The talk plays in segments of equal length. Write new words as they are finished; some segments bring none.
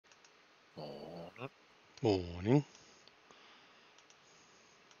Morning.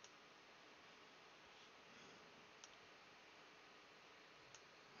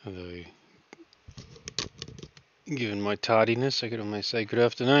 Although, given my tardiness, I could almost say good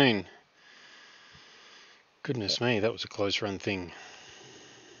afternoon. Goodness me, that was a close run thing.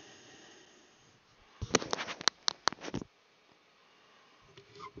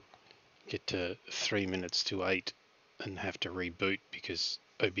 Get to 3 minutes to 8 and have to reboot because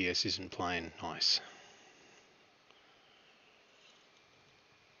OBS isn't playing nice.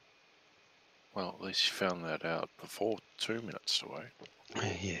 Well, at least you found that out before 2 minutes to wait.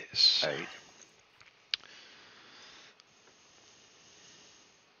 Yes. 8.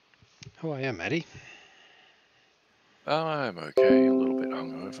 How are you, Matty? I'm okay, a little bit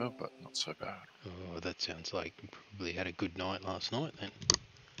hungover, but not so bad. Oh, that sounds like you probably had a good night last night then.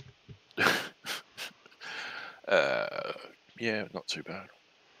 Yeah, not too bad.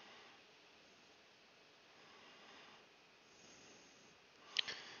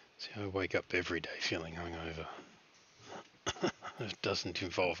 See, I wake up every day feeling hungover. It doesn't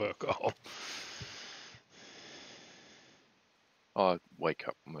involve alcohol. I wake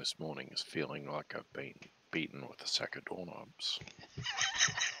up most mornings feeling like I've been beaten with a sack of doorknobs.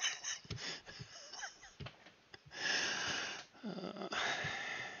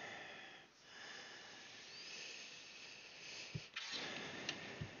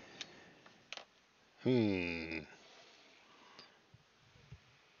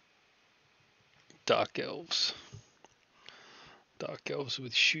 Dark elves. Dark elves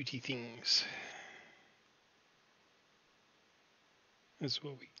with shooty things. That's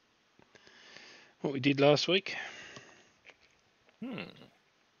what we did last week.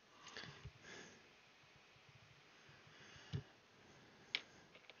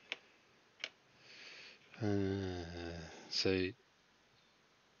 So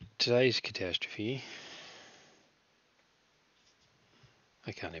today's catastrophe.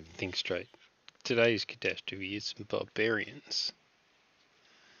 I can't even think straight. Today's catastrophe is some barbarians.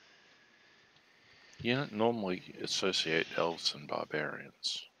 You don't normally associate elves and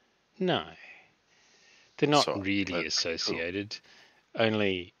barbarians. No, they're not So, really associated.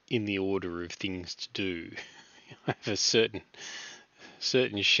 Only in the order of things to do. I have a certain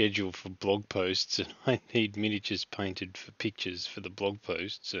schedule for blog posts, and I need miniatures painted for pictures for the blog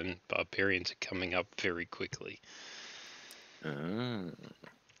posts, and barbarians are coming up very quickly.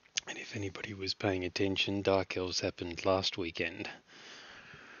 And if anybody was paying attention, Dark Elves happened last weekend.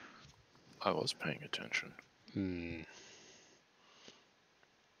 I was paying attention.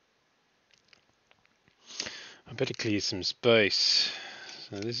 I better clear some space.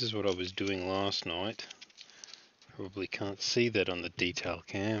 So this is what I was doing last night. Probably can't see that on the detail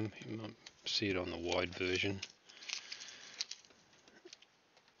cam. You might see it on the wide version.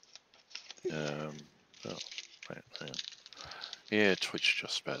 Oh, wait. Yeah, Twitch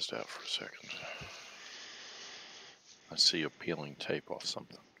just spazzed out for a second. I see you're peeling tape off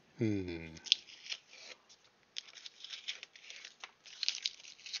something.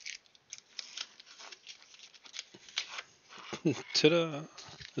 Ta-da!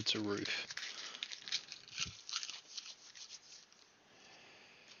 That's a roof.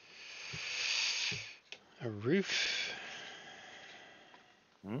 A roof.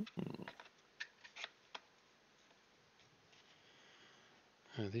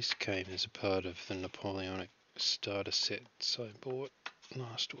 This came as a part of the Napoleonic starter sets I bought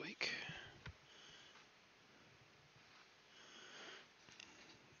last week.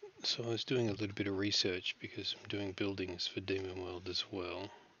 So I was doing a little bit of research because I'm doing buildings for Demonworld as well.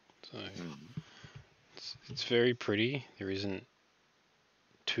 So it's very pretty. There isn't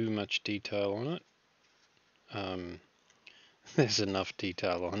too much detail on it. There's enough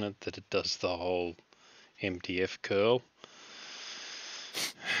detail on it that it does the whole MDF curl.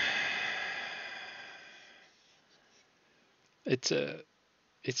 It's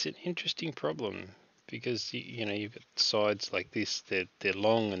an interesting problem because you've got sides like this. They're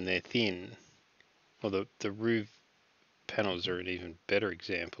long and they're thin. Well, the roof panels are an even better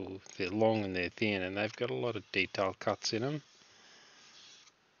example. They're long and they're thin, and they've got a lot of detail cuts in them.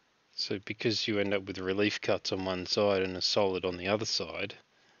 So because you end up with relief cuts on one side and a solid on the other side,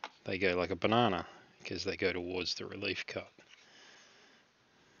 they go like a banana because they go towards the relief cut.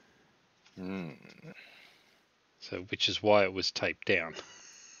 So, which is why it was taped down.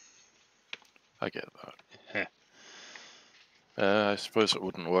 I get that. Yeah. I suppose it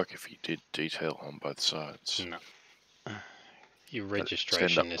wouldn't work if you did detail on both sides. No. Your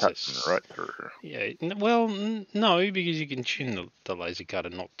registration is right through. Yeah, well, no, because you can tune the laser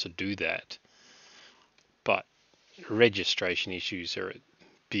cutter not to do that. But registration issues are a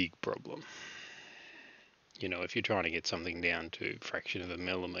big problem. You know, if you're trying to get something down to a fraction of a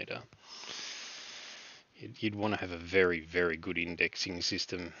millimeter, you'd want to have a very, very good indexing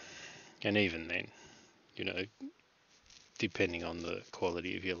system. And even then, you know, depending on the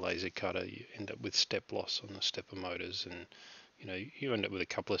quality of your laser cutter, you end up with step loss on the stepper motors, and you know, you end up with a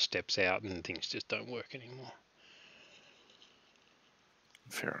couple of steps out and things just don't work anymore.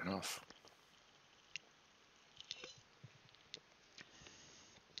 Fair enough.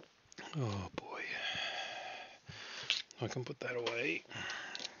 Oh boy. I can put that away.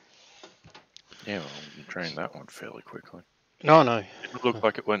 Yeah, well, you drained that one fairly quickly. No. It looked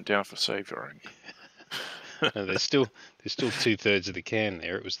like it went down for savouring. No, there's still 2/3 of the can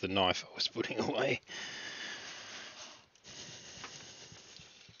there. It was the knife I was putting away.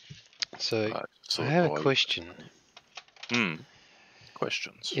 So I have a question.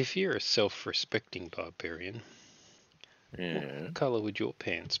 Questions. If you're a self-respecting barbarian, Yeah. what colour would your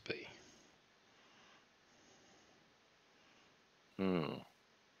pants be?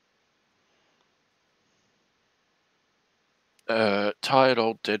 Tired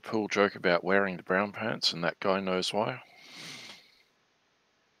old Deadpool joke about wearing the brown pants, and that guy knows why.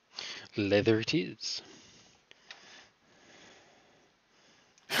 Leather it is.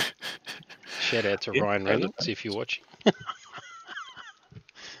 Shout out to Ryan Reynolds if you're watching.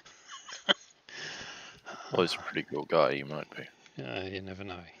 Well, he's a pretty cool guy, he might be. You never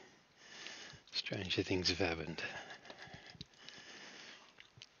know. Stranger things have happened.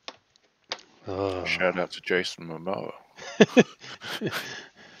 Oh. Shout out to Jason Momoa.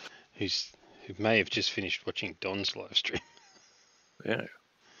 who may have just finished watching Don's live stream. Yeah.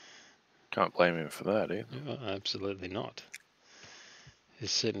 Can't blame him for that either. No, absolutely not.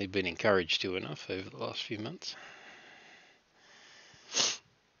 He's certainly been encouraged to enough over the last few months.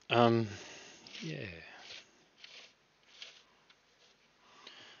 Yeah.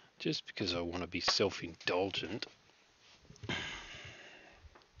 Just because I want to be self-indulgent,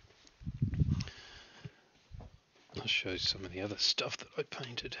 I'll show some of the other stuff that I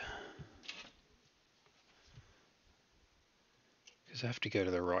painted. Because I have to go to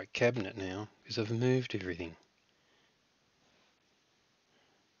the right cabinet now, because I've moved everything.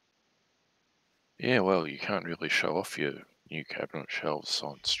 Yeah, well, you can't really show off your new cabinet shelves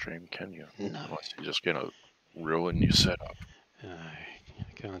on stream, can you? No. Unless you're just going to ruin your setup. I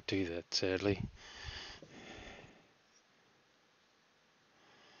can't do that, sadly.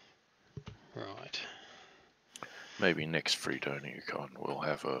 Right. Maybe next free DonatorCon we'll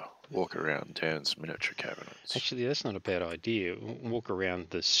have a walk around Dan's miniature cabinets. Actually, that's not a bad idea. Walk around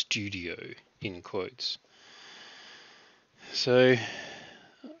the studio, in quotes. So,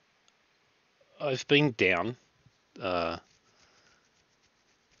 I've been down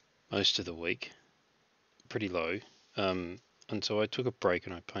most of the week, pretty low, and so I took a break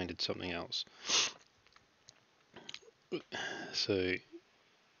and I painted something else. So,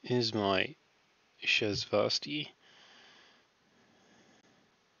 here's my Shazvasti.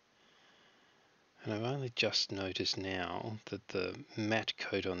 And I've only just noticed now that the matte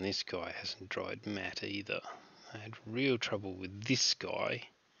coat on this guy hasn't dried matte either. I had real trouble with this guy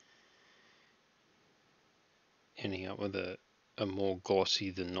ending up with a more glossy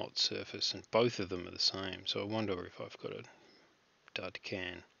than not surface, and both of them are the same. So I wonder if I've got a dud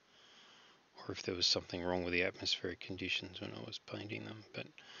can, or if there was something wrong with the atmospheric conditions when I was painting them. But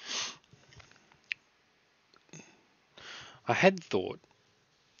I had thought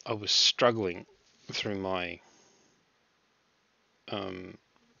I was struggling through my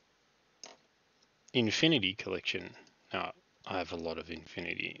Infinity collection. Now, I have a lot of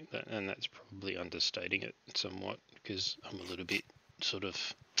Infinity, and that's probably understating it somewhat, because I'm a little bit sort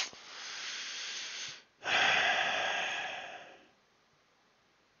of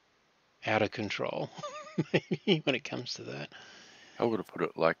out of control, maybe, when it comes to that. I would have put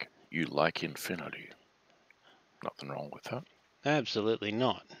it like you like Infinity. Nothing wrong with that. Absolutely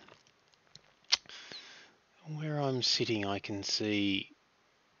not. Where I'm sitting, I can see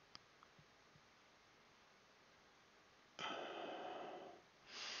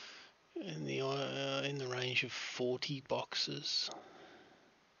in the range of 40 boxes,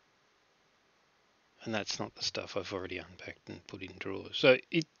 and that's not the stuff I've already unpacked and put in drawers. So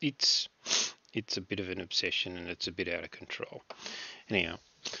it's a bit of an obsession, and it's a bit out of control. Anyhow,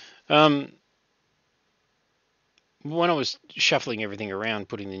 when I was shuffling everything around,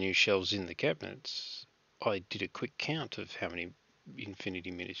 putting the new shelves in the cabinets, I did a quick count of how many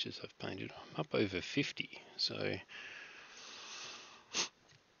Infinity miniatures I've painted. I'm up over 50, so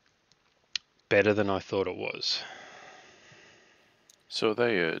better than I thought it was. So are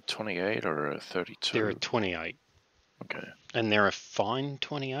they a 28 or a 32? They're a 28. Okay. And they're a fine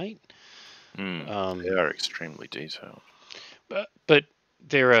 28. They are extremely detailed. But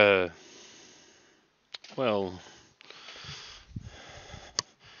there are, well,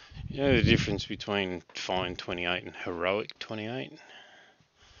 you know the difference between fine 28 and heroic 28?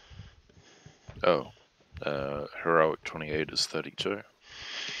 Oh, heroic 28 is 32.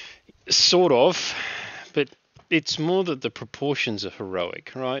 Sort of, but it's more that the proportions are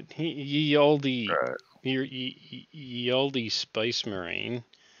heroic, right? Ye oldie, Right. ye oldie Space Marine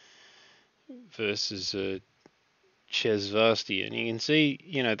versus a Chesvasti, and you can see,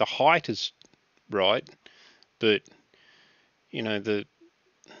 the height is right, but the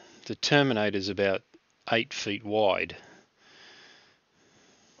Terminator's about 8 feet wide.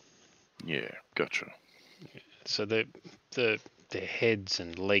 Yeah, gotcha. So their heads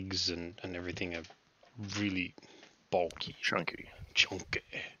and legs and everything are really bulky, Chunky. chunky.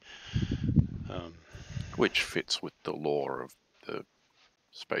 Which fits with the lore of the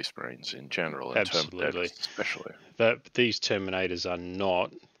Space Marines in general, and Absolutely. Terminators especially. But these Terminators are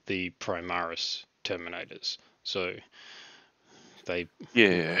not the Primaris Terminators, so they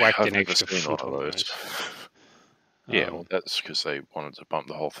whacked I've an never extra seen one foot of on those. those. Yeah, well, that's because they wanted to bump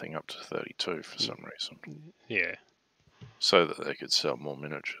the whole thing up to 32 for some reason. Yeah. So that they could sell more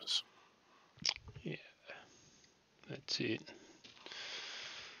miniatures. Yeah. That's it.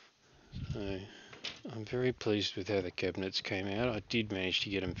 So I'm very pleased with how the cabinets came out. I did manage to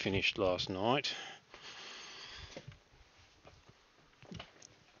get them finished last night.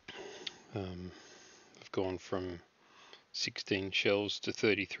 I've gone from 16 shelves to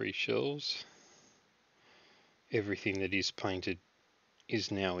 33 shelves. Everything that is painted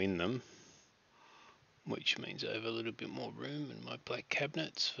is now in them, which means I have a little bit more room in my black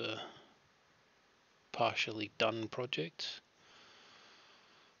cabinets for partially done projects,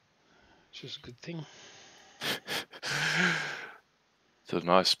 which is a good thing. The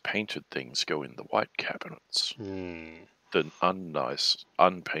nice painted things go in the white cabinets. The unnice,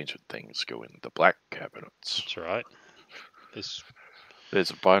 unpainted things go in the black cabinets. That's right. There's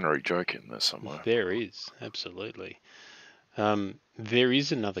a binary joke in there somewhere. There is, absolutely. There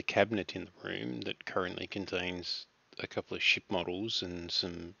is another cabinet in the room that currently contains a couple of ship models and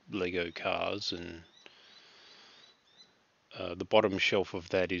some Lego cars, and the bottom shelf of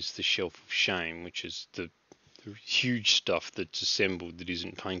that is the shelf of shame, which is the huge stuff that's assembled that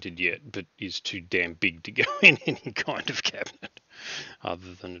isn't painted yet, but is too damn big to go in any kind of cabinet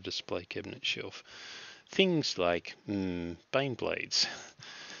other than a display cabinet shelf. Things like Bane blades,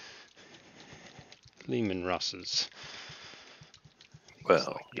 Lehman Russes.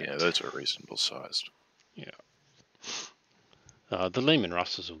 Well, yeah, those are reasonable sized. Yeah. The Lehman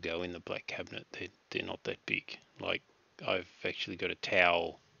Russes will go in the black cabinet. They're not that big. Like, I've actually got a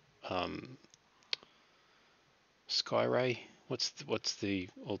Tau Skyray. What's the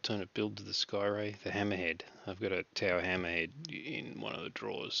alternate build to the Skyray? The Hammerhead. I've got a Tau Hammerhead in one of the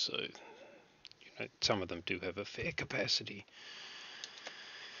drawers, so some of them do have a fair capacity.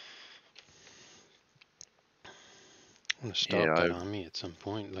 I want to start that army at some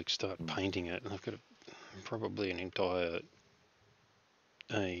point, like start painting it. And I've got probably an entire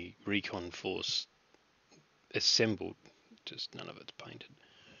recon force assembled, just none of it's painted.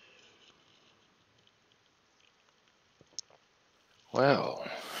 Well,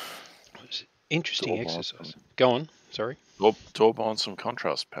 interesting exercise. Go on, sorry. Daub on some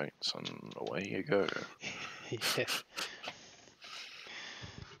contrast paints and away you go. Yeah.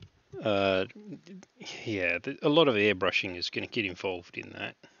 Yeah, a lot of airbrushing is going to get involved in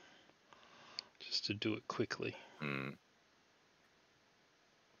that, just to do it quickly.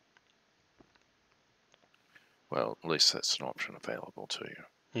 Well, at least that's an option available to you.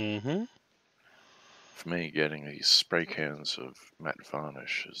 Mm-hmm. For me, getting these spray cans of matte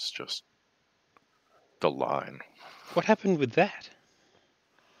varnish is just the line. What happened with that?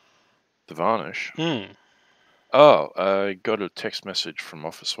 The varnish? Oh, I got a text message from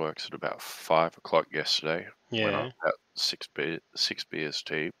Officeworks at about 5 o'clock yesterday. Yeah. When I was about 6 beers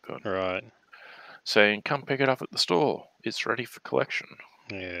deep. Right. Saying, come pick it up at the store. It's ready for collection.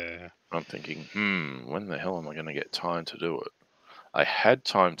 Yeah. I'm thinking, when the hell am I going to get time to do it? I had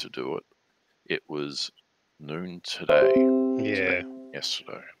time to do it. It was noon today. Yeah.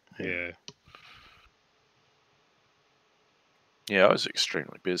 Yesterday. Yeah. Yeah, I was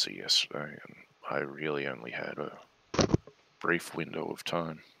extremely busy yesterday, and I really only had a brief window of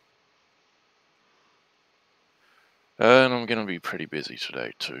time. And I'm going to be pretty busy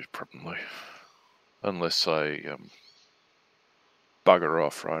today too, probably. Unless I bugger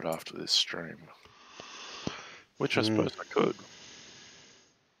off right after this stream. Which I suppose I could.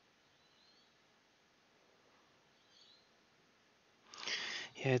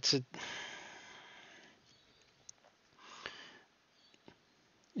 Yeah,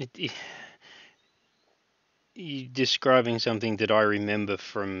 You're describing something that I remember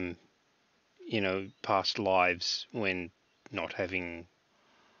from, past lives when not having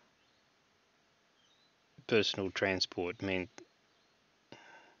personal transport meant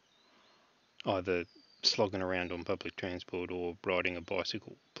either slogging around on public transport or riding a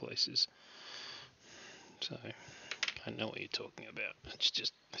bicycle places. So I know what you're talking about.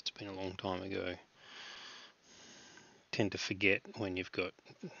 It's been a long time ago. Tend to forget when you've got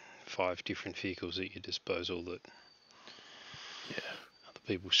 5 different vehicles at your disposal that other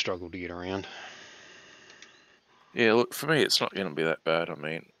people struggle to get around. Yeah, look, for me, it's not going to be that bad. I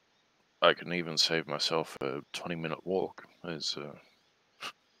mean, I can even save myself a 20-minute walk.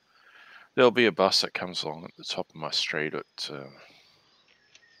 There'll be a bus that comes along at the top of my street at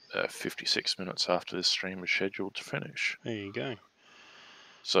 56 minutes after this stream is scheduled to finish. There you go.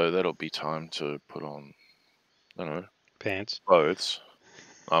 So that'll be time to put on, I don't know, pants. Clothes.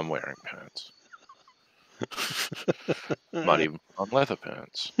 I'm wearing pants. Might even put on leather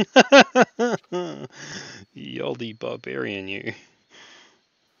pants. Yoldy barbarian, you.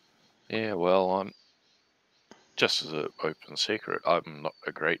 Yeah, well, I'm just as an open secret, I'm not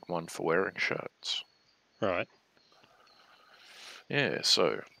a great one for wearing shirts. Right. Yeah,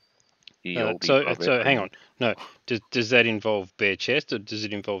 so So hang on. No, does that involve bare chest or does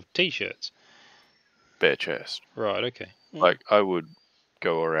it involve t-shirts? Bare chest. Right. Okay. Like I would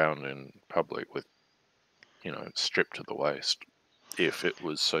go around in public with, stripped to the waist if it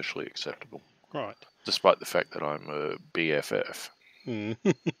was socially acceptable. Right. Despite the fact that I'm a BFF. Mm.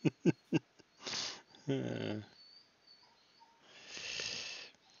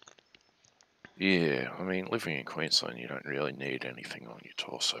 Yeah, I mean, living in Queensland, you don't really need anything on your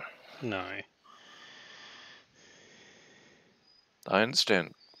torso. No. I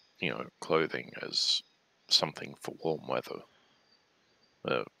understand, clothing as something for warm weather.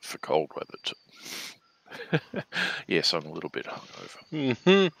 For cold weather, too. Yes, I'm a little bit hungover.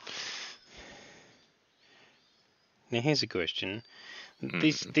 Mm-hmm. Now here's a question.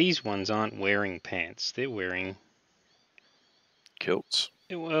 These ones aren't wearing pants. They're wearing kilts.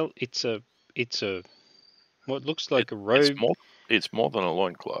 Well, it's a what looks like a robe. It's more than a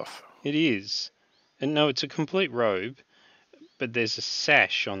loincloth. It is. And no, it's a complete robe, but there's a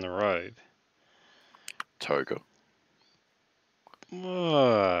sash on the robe. Toga.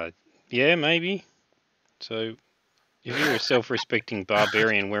 Yeah, maybe. So, if you're a self-respecting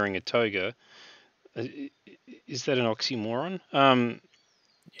barbarian wearing a toga, is that an oxymoron?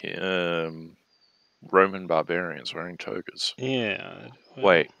 Yeah, Roman barbarians wearing togas. Yeah. Well,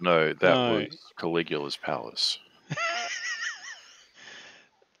 wait, no, that was Caligula's palace.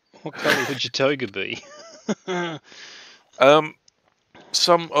 What colour would your toga be?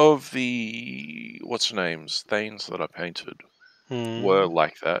 Some of the names Thains that I painted were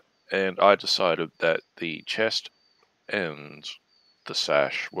like that, and I decided that the chest and the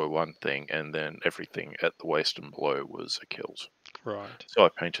sash were one thing, and then everything at the waist and below was a kilt. Right. So I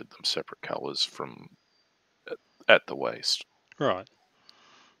painted them separate colours from at the waist. Right.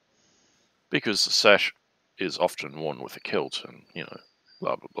 Because the sash is often worn with a kilt, and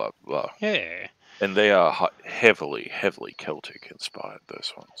blah blah blah blah. Yeah. And they are heavily Celtic inspired.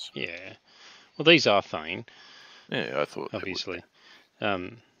 Those ones. Yeah. Well, these are Thain. Yeah, I thought obviously.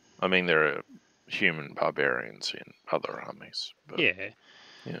 I mean, there are human barbarians in other armies. But, yeah.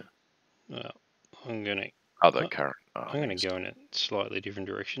 Yeah. Well, I'm gonna current armies. I'm gonna go in a slightly different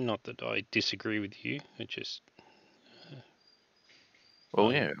direction. Not that I disagree with you. It's just.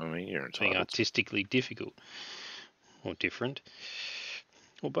 Well, yeah. I mean, you're entitled. Being artistically difficult, or different,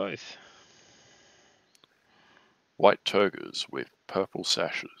 or both. White togas with purple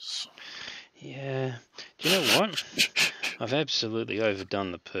sashes. Yeah. Do you know what? I've absolutely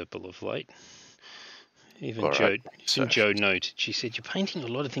overdone the purple of late. Even Joe noted. She said, "You're painting a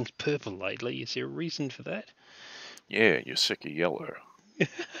lot of things purple lately. Is there a reason for that?" Yeah, you're sick of yellow.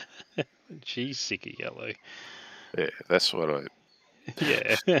 She's sick of yellow. Yeah, that's what I...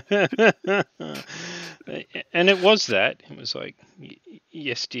 Yeah. And it was that. It was like,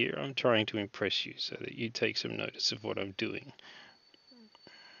 yes, dear, I'm trying to impress you so that you take some notice of what I'm doing.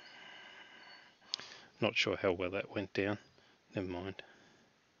 Not sure how well that went down. Never mind.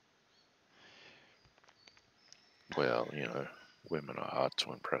 Well, women are hard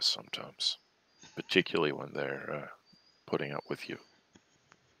to impress sometimes. Particularly when they're putting up with you.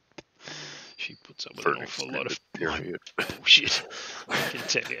 She puts up with an awful lot of period. Bullshit, I can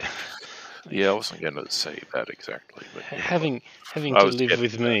tell you. Yeah, I wasn't going to say that exactly, but having to live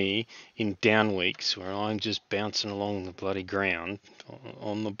with me in down weeks where I'm just bouncing along the bloody ground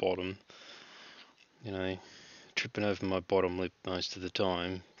on the bottom, tripping over my bottom lip most of the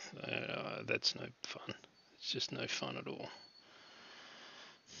time, That's no fun. It's just no fun at all.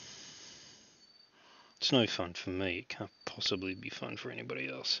 It's no fun for me. It can't possibly be fun for anybody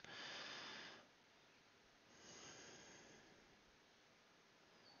else.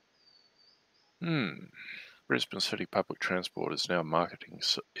 Brisbane City Public Transport is now marketing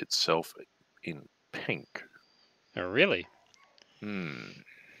itself in pink. Oh, really?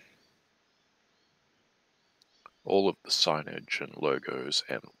 All of the signage and logos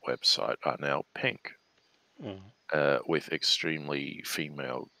and website are now pink, with extremely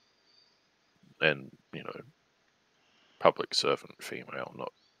female and, public servant female,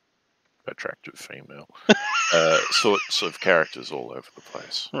 not attractive female, sorts of characters all over the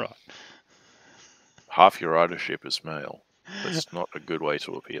place. Right. Half your ridership is male. That's not a good way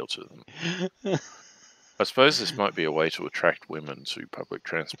to appeal to them. I suppose this might be a way to attract women to public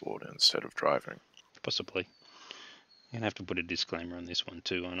transport instead of driving. Possibly. I'm going to have to put a disclaimer on this one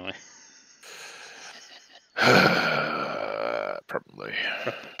too, aren't I? Probably.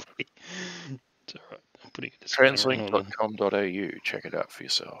 It's all right. I'm putting a disclaimer on. Translink.com.au. Check it out for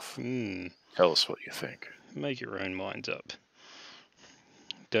yourself. Tell us what you think. Make your own minds up.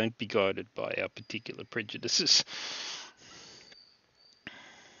 Don't be guided by our particular prejudices.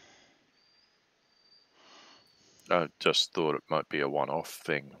 I just thought it might be a one-off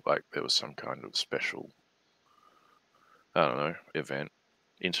thing, like there was some kind of special, I don't know, event,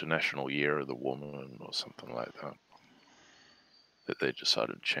 International Year of the Woman or something like that they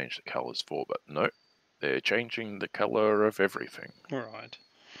decided to change the colours for, but no, they're changing the colour of everything. Right.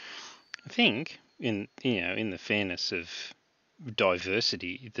 I think, in the fairness of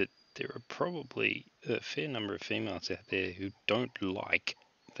diversity, that there are probably a fair number of females out there who don't like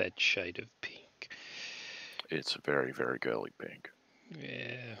that shade of pink. It's a very, very girly pink.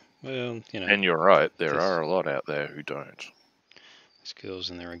 Yeah, well, And you're right, there are a lot out there who don't. There's girls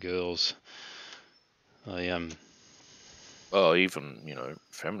and there are girls. Well, even,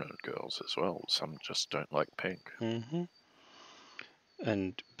 feminine girls as well. Some just don't like pink.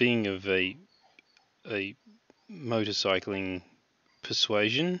 And being of a motorcycling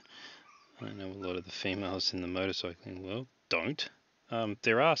persuasion, I know a lot of the females in the motorcycling world don't.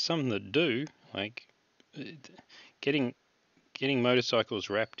 There are some that do. Like getting motorcycles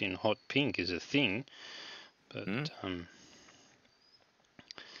wrapped in hot pink is a thing, but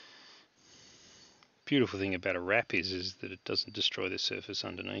beautiful thing about a wrap is that it doesn't destroy the surface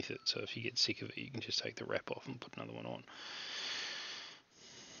underneath it. So if you get sick of it, you can just take the wrap off and put another one on.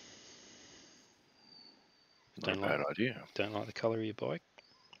 Not a bad idea. Don't like the colour of your bike?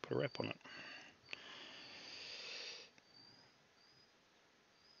 Put a wrap on it.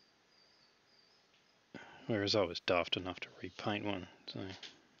 Whereas I was daft enough to repaint one. So.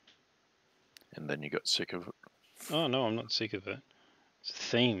 And then you got sick of it? Oh no, I'm not sick of it. It's a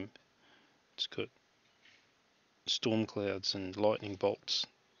theme. It's got storm clouds and lightning bolts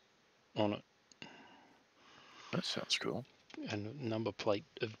on it. That sounds cool. And a number plate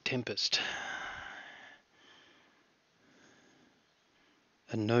of Tempest.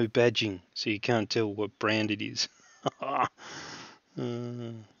 And no badging, so you can't tell what brand it is.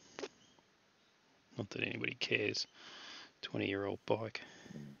 Not that anybody cares. 20-year-old bike.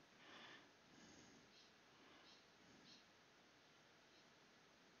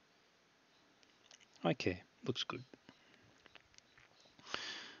 I care. Looks good.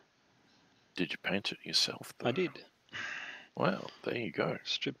 Did you paint it yourself, though? I did. Wow, there you go.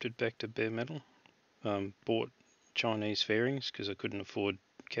 Stripped it back to bare metal. Bought Chinese fairings because I couldn't afford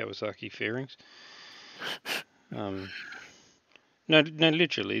Kawasaki fairings. No,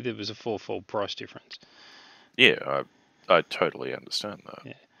 literally, there was a fourfold price difference. Yeah, I totally understand that.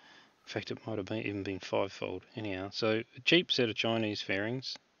 Yeah. In fact, it might have even been fivefold. Anyhow, so a cheap set of Chinese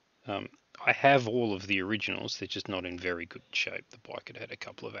fairings. I have all of the originals. They're just not in very good shape. The bike had had a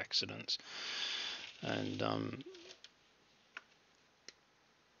couple of accidents. And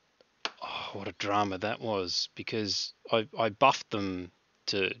what a drama that was, because I buffed them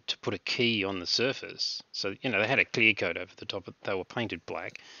to put a key on the surface. So, they had a clear coat over the top. They were painted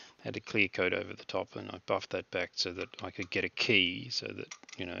black. They had a clear coat over the top, and I buffed that back so that I could get a key, so that,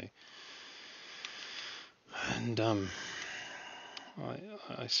 and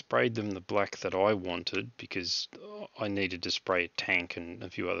I sprayed them the black that I wanted, because I needed to spray a tank and a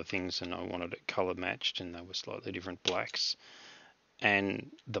few other things, and I wanted it colour matched, and they were slightly different blacks. And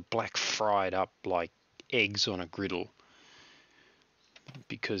the black fried up like eggs on a griddle,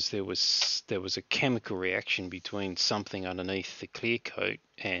 because there was a chemical reaction between something underneath the clear coat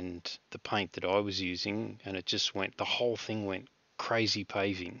and the paint that I was using, and it just the whole thing went crazy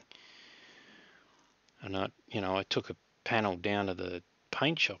paving. And I took a panel down to the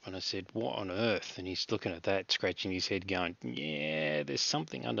paint shop, and I said, what on earth? And he's looking at that, scratching his head, going, yeah, there's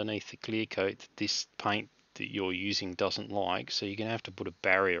something underneath the clear coat that this paint that you're using doesn't like, so you're going to have to put a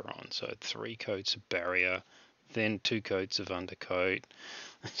barrier on. So 3 coats of barrier, then 2 coats of undercoat.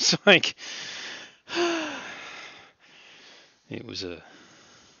 It's like it was a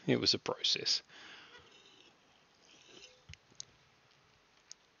process.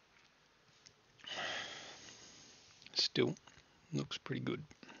 Still looks pretty good.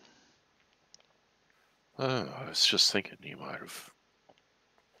 Oh, I was just thinking you might have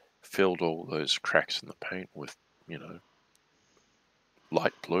filled all those cracks in the paint with,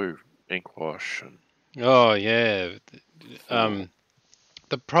 light blue ink wash and. Oh yeah. Oh,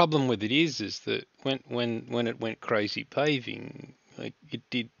 The problem with it is that when it went crazy paving, like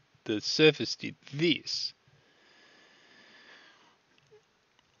the surface did this.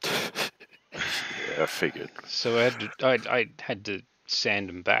 yeah, I figured. So I had to sand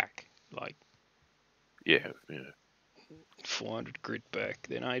them back, like Yeah. 400 grit back,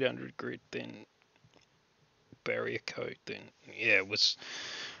 then 800 grit, then barrier coat, then yeah, it was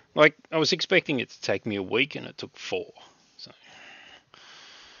like I was expecting it to take me a week, and it took 4. So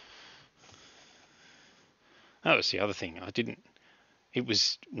that was the other thing. It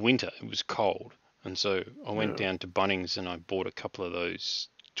was winter, it was cold, and so I went Yeah. down to Bunnings and I bought a couple of those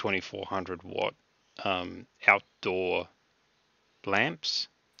 2400 watt outdoor lamps.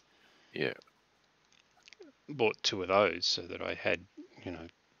 Yeah. Bought 2 of those so that I had,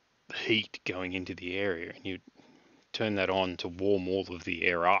 heat going into the area, and you turn that on to warm all of the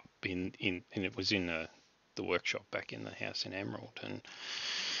air up and it was in the workshop back in the house in Emerald, and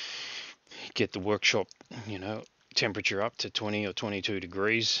get the workshop, temperature up to 20 or 22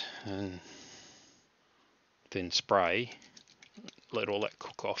 degrees, and then spray, let all that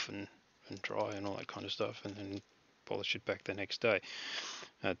cook off and dry and all that kind of stuff, and then polish it back the next day.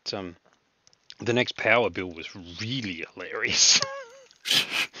 The next power bill was really hilarious.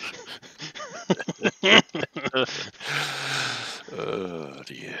 Oh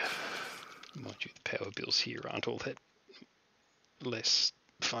dear. Mind you, the power bills here aren't all that less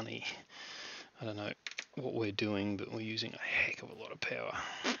funny. I don't know what we're doing, but we're using a heck of a lot of power.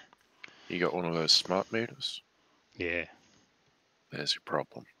 You got one of those smart meters? Yeah. There's your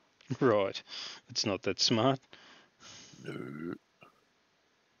problem. Right. It's not that smart. No.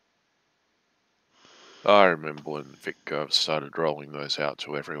 I remember when VicGov started rolling those out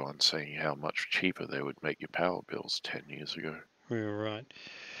to everyone, saying how much cheaper they would make your power bills 10 years ago. We're right.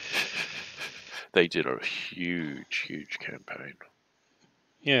 They did a huge, huge campaign.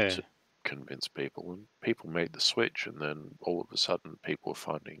 Yeah. To convince people, and people made the switch, and then all of a sudden people were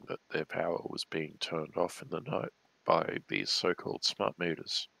finding that their power was being turned off in the night by these so-called smart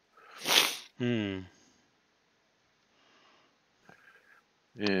meters. Hmm.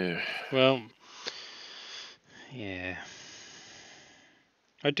 Yeah. Well, yeah.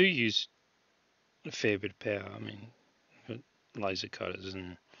 I do use a fair bit of power. I mean, laser cutters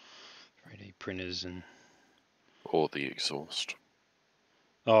and 3D printers and. Or the exhaust.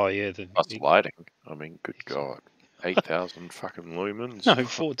 Oh yeah, Plus lighting. I mean, good God. 8,000 fucking lumens No,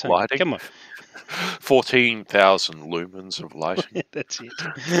 of 14. lighting. Come on. 14,000 lumens of lighting. That's it.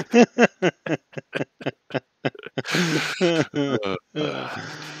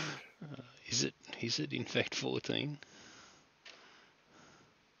 Is it? Is it in fact 14?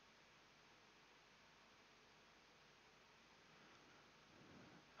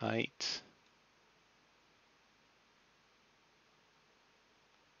 Eight.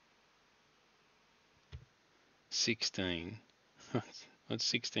 16. What's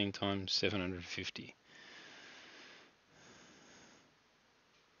 16 times 750?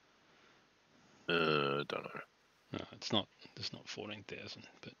 Don't know. No, it's not. It's not 14,000,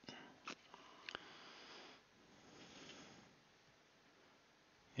 but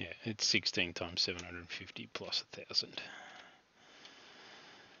yeah, it's 16 times 750 plus 1,000.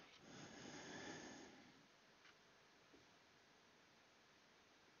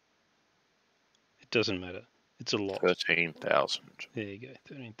 It doesn't matter. It's a lot. 13,000. There you go.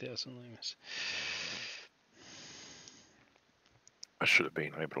 13,000 lumens. I should have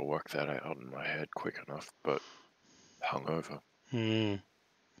been able to work that out in my head quick enough, but hungover. Hmm.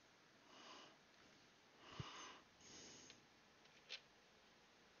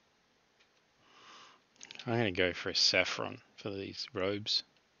 I'm going to go for a saffron for these robes,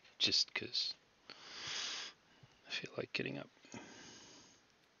 just because I feel like getting up.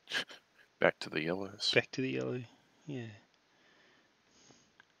 Back to the yellows. Back to the yellow. Yeah.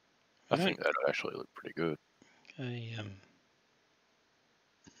 I think that would actually look pretty good.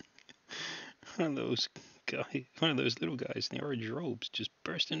 One of those guy, one of those little guys in the orange robes, just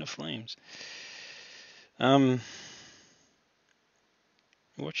burst into flames. I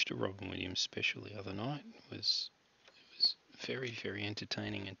watched a Robin Williams special the other night. It was very, very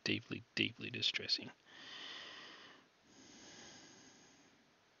entertaining and deeply, deeply distressing.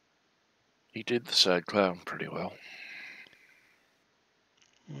 He did the sad clown pretty well.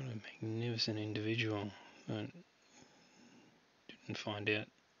 What a magnificent individual. I didn't find out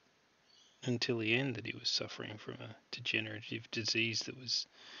until the end that he was suffering from a degenerative disease that was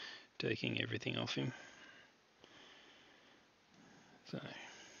taking everything off him. So.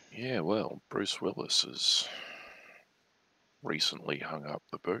 Yeah, well, Bruce Willis has recently hung up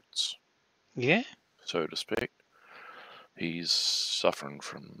the boots. Yeah? So to speak. He's suffering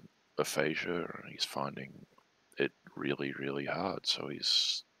from aphasia. He's finding it really, really hard. So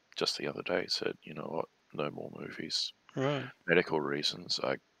he's just the other day said, you know what, no more movies. Right. Medical reasons,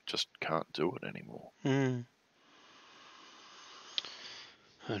 I just can't do it anymore. And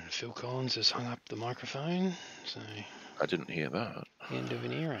Phil Collins has hung up the microphone, so... I didn't hear that. End of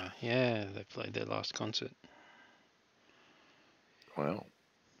an era. Yeah, they played their last concert. Well.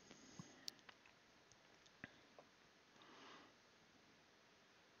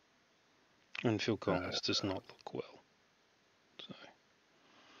 And Phil Collins does not look well. So.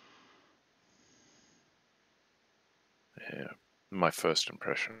 Yeah. My first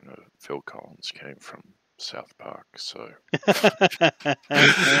impression of Phil Collins came from South Park, so... That's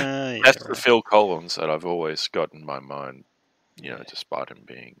the Phil Collins that I've always got in my mind, you know, despite him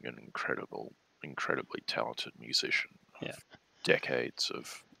being an incredibly talented musician of decades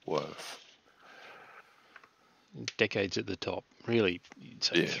of worth. Decades at the top. Really, you'd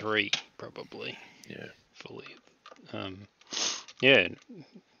say 3, probably. Yeah. Fully.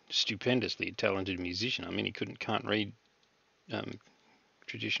 Stupendously talented musician. I mean, he can't read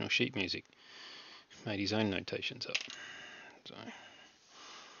traditional sheet music. Made his own notations up. So.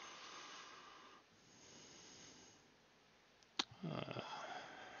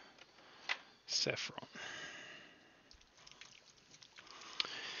 Saffron.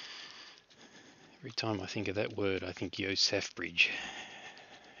 Every time I think of that word, I think Yosef Bridge.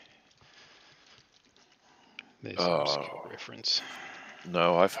 There's an obscure reference.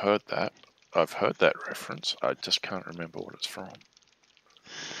 No, I've heard that. I've heard that reference. I just can't remember what it's from.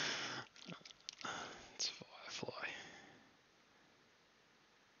 It's Firefly.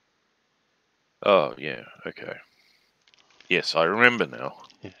 Oh, yeah, okay. Yes, I remember now.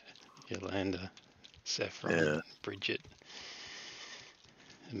 Yeah, Yolanda, Saffron, Bridget.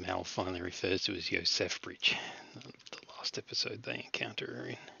 And Mal finally refers to as Yosef Bridge, the last episode they encounter her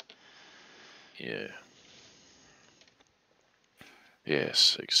in. Yeah.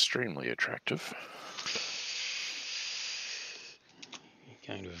 Yes, extremely attractive.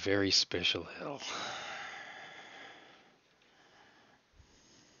 You're going to a very special hell.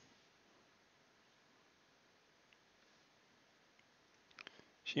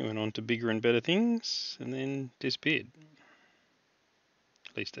 She went on to bigger and better things and then disappeared.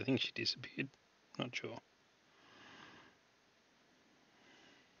 At least I think she disappeared. Not sure.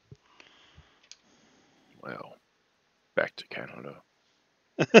 Well, back to Canada.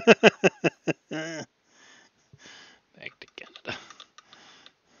 Back to Canada.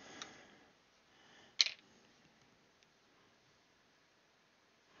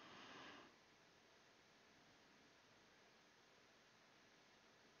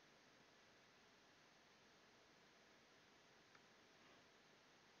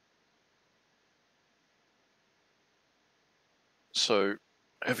 So,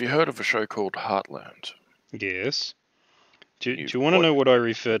 have you heard of a show called Heartland? Yes. Do you want to know what I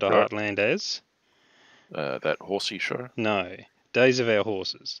refer to Heartland as? That horsey show? No. Days of Our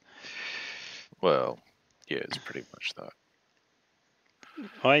Horses. Well, yeah, it's pretty much that.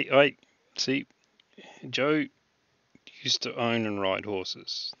 I see, Jo used to own and ride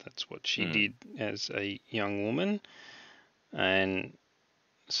horses. That's what she did as a young woman. And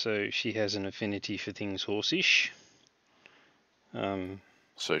so she has an affinity for things horsish.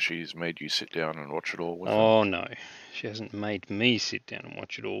 So she's made you sit down and watch it all with her? Oh, no. She hasn't made me sit down and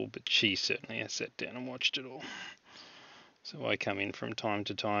watch it all, but she certainly has sat down and watched it all. So I come in from time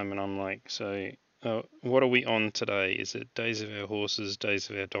to time and I'm like, so what are we on today? Is it Days of Our Horses, Days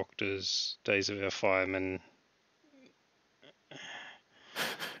of Our Doctors, Days of Our Firemen?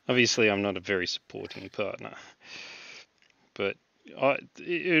 Obviously, I'm not a very supporting partner, but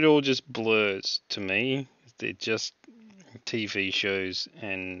it all just blurs to me. They're just TV shows,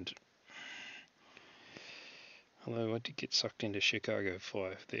 and although I did get sucked into Chicago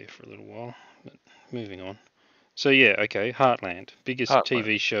 5 there for a little while, but moving on. So yeah, okay, Heartland, biggest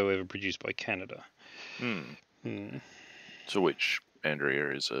TV show ever produced by Canada. To which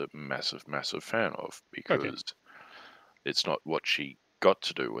Andrea is a massive, massive fan of, because it's not what she got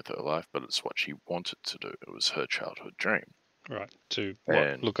to do with her life, but it's what she wanted to do. It was her childhood dream. Right. To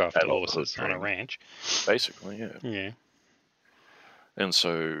And look after adulthood horses on a dream, ranch. basically, yeah. Yeah. And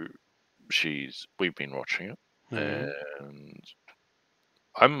so we've been watching it, and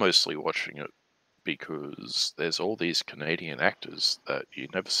I'm mostly watching it because there's all these Canadian actors that you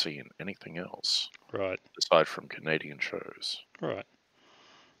never see in anything else. Right. Aside from Canadian shows. Right.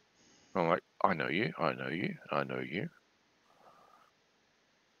 I'm like, I know you, I know you, I know you.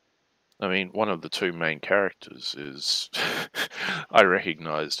 I mean, one of the two main characters is I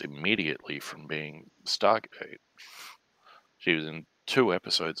recognized immediately from being Stargate. She was in 2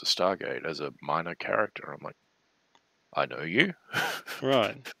 episodes of Stargate as a minor character. I'm like, I know you.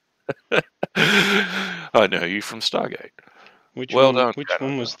 Right. I know you from Stargate. Which Well one? done, Which Canada.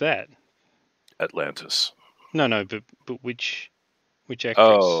 one was that? Atlantis. No, but which actress?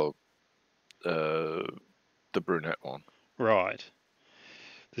 Oh, the brunette one. Right.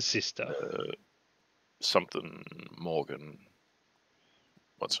 The sister. Something Morgan.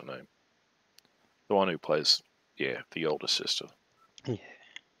 What's her name? The one who plays, the older sister. Yeah.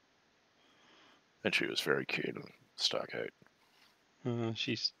 And she was very cute in Stargate.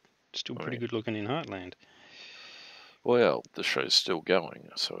 She's still pretty good looking in Heartland. Well, the show's still going,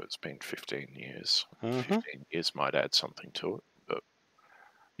 so it's been 15 years. 15 years might add something to it, but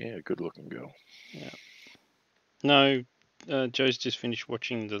yeah, good looking girl. Yeah. No, Joe's just finished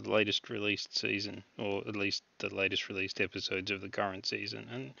watching the latest released season, or at least the latest released episodes of the current season,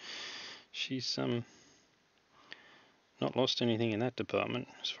 and she's not lost anything in that department,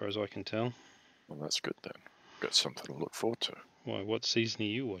 as far as I can tell. Well, that's good then. Got something to look forward to. Why, what season are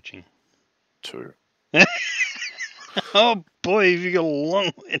you watching? 2. Oh boy, have you got a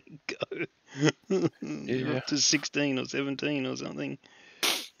long way to go. Yeah. You're up to 16 or 17 or something.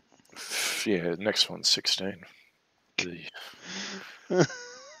 Yeah, next one's 16.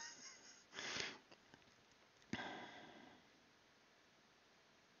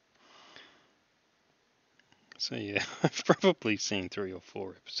 So yeah, I've probably seen 3 or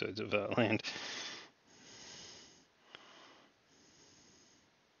 4 episodes of Heartland.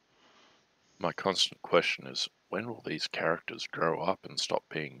 My constant question is, when will these characters grow up and stop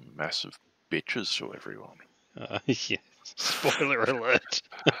being massive bitches to everyone? Yeah, spoiler alert.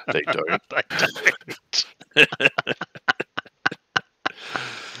 They don't. They don't.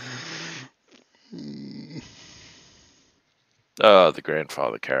 The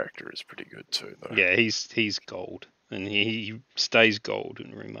grandfather character is pretty good too, though. Yeah, he's gold, and he stays gold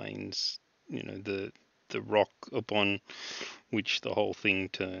and remains, the rock upon which the whole thing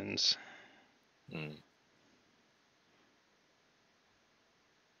turns.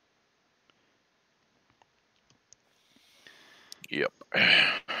 Yep.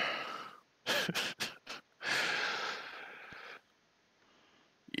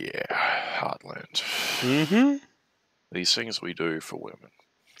 Yeah, Heartland. These things we do for women.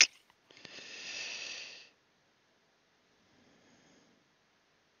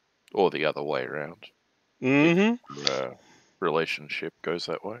 Or the other way around. If your relationship goes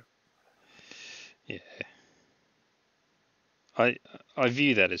that way. Yeah. I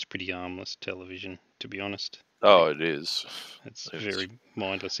view that as pretty harmless television, to be honest. Oh, it is. It's very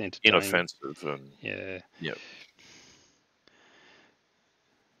mindless entertainment. Inoffensive and yeah. Yep.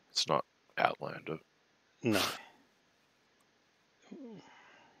 It's not Outlander. No.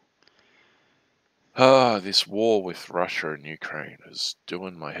 This war with Russia and Ukraine is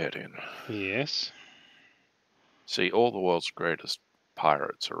doing my head in. Yes. See, all the world's greatest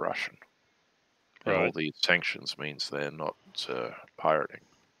pirates are Russian. And all these sanctions means they're not pirating.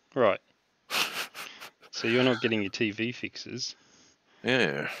 Right. So you're not getting your TV fixes.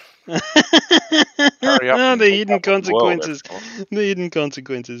 Yeah. Hurry up the hidden consequences. The hidden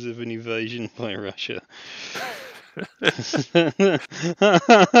consequences of an invasion by Russia. Half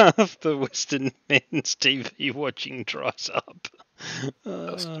the Western men's TV watching dries up.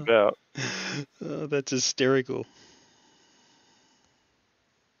 Just about. That's hysterical.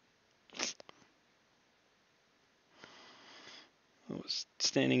 I was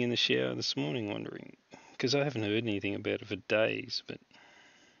standing in the shower this morning wondering, because I haven't heard anything about it for days, but...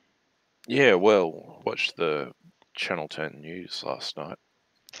 Yeah, well, watched the Channel 10 news last night,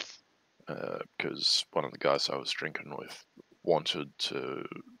 because one of the guys I was drinking with wanted to,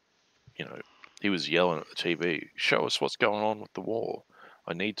 he was yelling at the TV, show us what's going on with the war.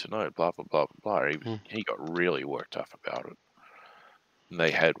 I need to know, blah, blah, blah, blah, blah. He got really worked up about it. And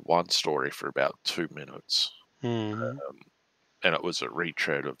they had one story for about 2 minutes. And it was a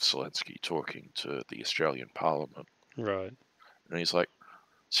retread of Zelensky talking to the Australian Parliament. Right. And he's like,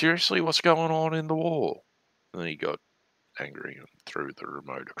 seriously, what's going on in the war? And then he got angry and threw the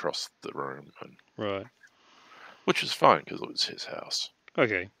remote across the room. Right. Which is fine, because it was his house.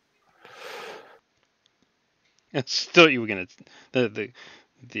 Okay. I thought you were going to...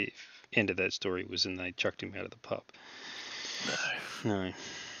 The end of that story was when they chucked him out of the pub. No.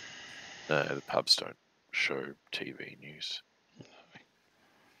 No, the pubs don't show TV news.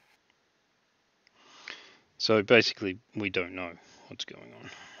 So basically, we don't know what's going on.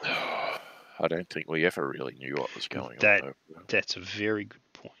 I don't think we ever really knew what was going on over there. That's a very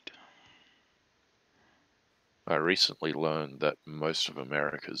good point. I recently learned that most of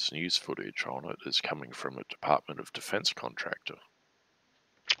America's news footage on it is coming from a Department of Defense contractor.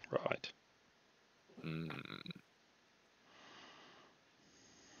 Right.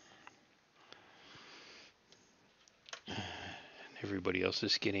 Everybody else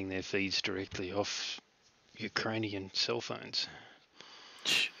is getting their feeds directly off Ukrainian cell phones.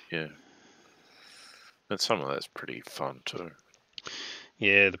 Yeah. And some of that's pretty fun too.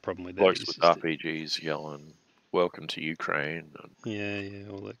 Yeah, the problem with that Blokes is with RPGs yelling, "Welcome to Ukraine." And yeah,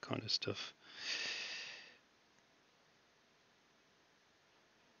 all that kind of stuff.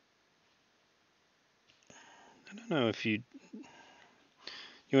 I don't know if you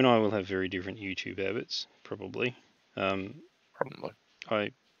and I will have very different YouTube habits, probably. probably.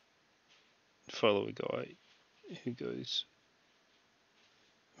 I follow a guy who goes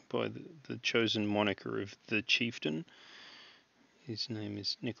by the chosen moniker of the Chieftain. His name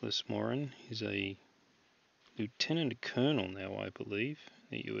is Nicholas Moran. He's a lieutenant colonel now, I believe,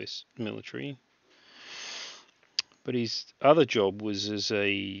 in the US military. But his other job was as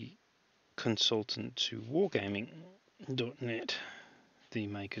a consultant to Wargaming.net, the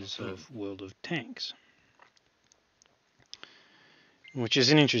makers of World of Tanks, which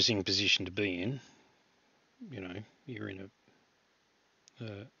is an interesting position to be in. You know, you're in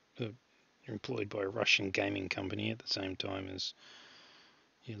you're employed by a Russian gaming company at the same time as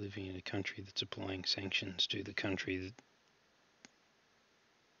you're living in a country that's applying sanctions to the country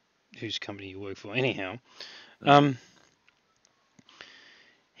whose company you work for. Anyhow,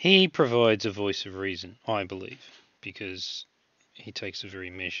 he provides a voice of reason, I believe, because he takes a very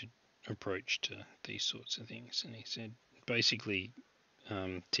measured approach to these sorts of things. And he said, basically,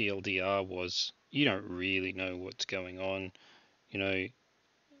 TLDR was, you don't really know what's going on. You know,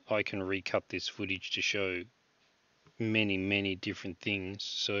 I can recut this footage to show many, many different things.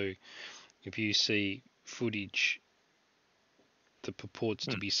 So if you see footage that purports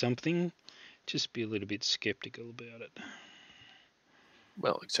to be something, just be a little bit skeptical about it.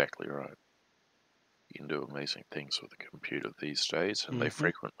 Well, exactly right. You can do amazing things with a computer these days, and they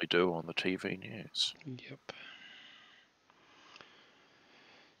frequently do on the TV news. Yep.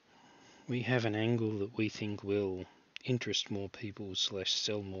 We have an angle that we think will interest more people /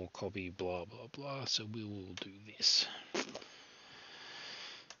 sell more copy, blah, blah, blah, so we will do this.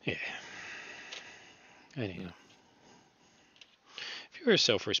 Yeah. Anyhow. If you're a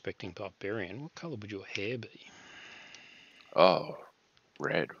self-respecting barbarian, what colour would your hair be? Oh,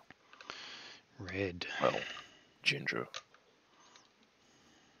 red. Red. Well, ginger.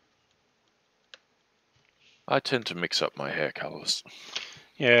 I tend to mix up my hair colours.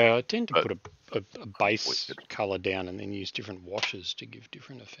 Yeah, I tend to put a base colour down and then use different washes to give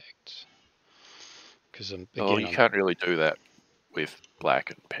different effects. Because you can't really do that with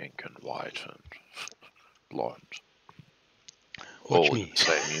black and pink and white and blonde. All in the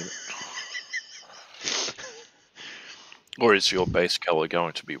same unit. Or is your base colour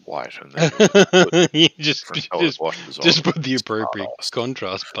going to be white and then you just put the appropriate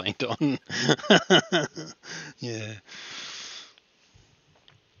contrast paint on? Yeah.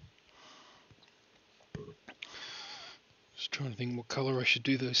 Just trying to think what colour I should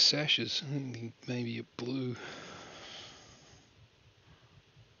do those sashes. I think maybe a blue.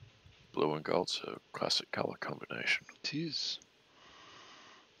 Blue and gold's a classic colour combination. It is.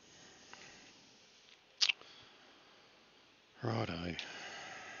 Righto.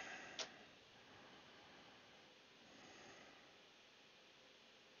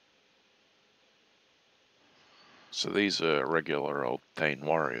 So these are regular old Thain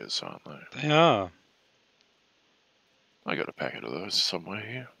warriors, aren't they? They are. I got a packet of those somewhere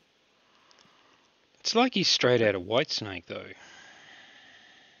here. It's like he's straight out of Whitesnake, though.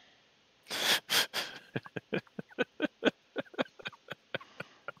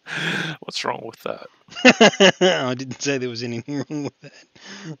 What's wrong with that? I didn't say there was anything wrong with that.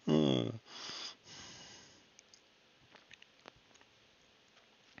 Oh.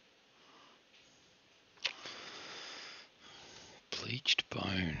 Bleached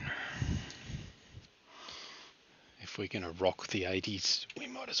bone. If we're going to rock the 80s, we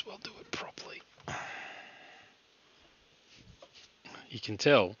might as well do it properly. You can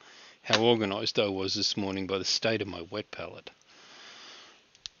tell how organised I was this morning by the state of my wet palette.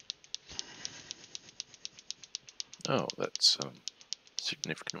 Oh, that's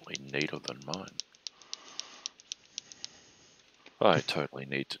significantly neater than mine. I totally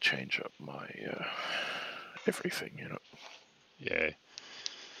need to change up my everything in it. Yeah.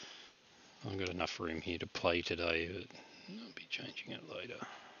 I've got enough room here to play today, but I'll be changing it later.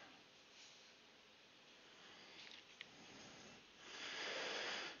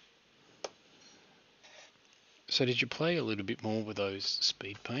 So did you play a little bit more with those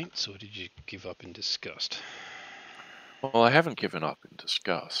speed paints, or did you give up in disgust? Well, I haven't given up in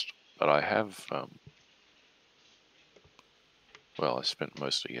disgust, but I have, well, I spent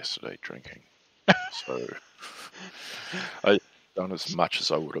most of yesterday drinking, so I've done as much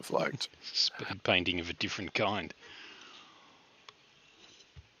as I would have liked. Speed painting of a different kind.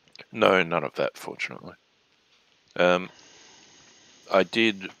 No, none of that, fortunately. I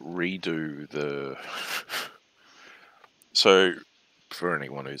did redo the... So, for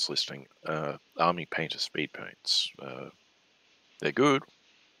anyone who's listening, Army Painter speed paints, they're good.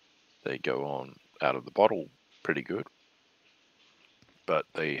 They go on out of the bottle pretty good. But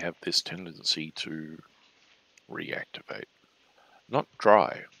they have this tendency to reactivate. Not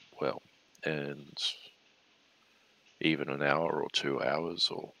dry well, and even an hour or 2 hours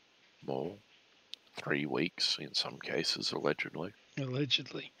or more. 3 weeks in some cases, allegedly.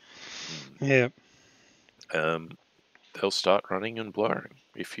 Allegedly. Yeah. They'll start running and blurring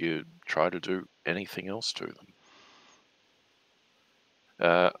if you try to do anything else to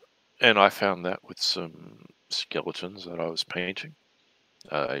them. And I found that with some skeletons that I was painting.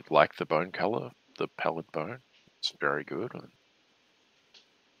 I like the bone colour, the pallid bone. It's very good. And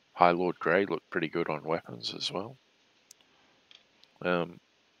High Lord Grey looked pretty good on weapons as well. But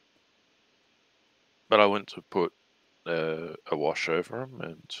I went to put a wash over them,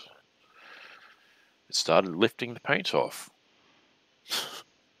 and it started lifting the paint off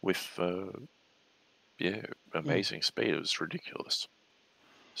with amazing speed. It was ridiculous.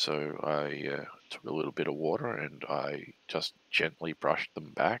 So I took a little bit of water and I just gently brushed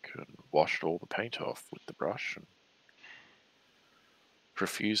them back and washed all the paint off with the brush and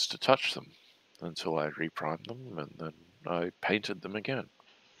refused to touch them until I reprimed them, and then I painted them again.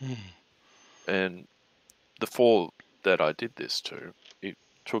 And the 4 that I did this to, it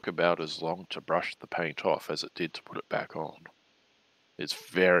took about as long to brush the paint off as it did to put it back on. It's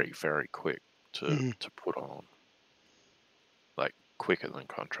very, very quick to put on. Like, quicker than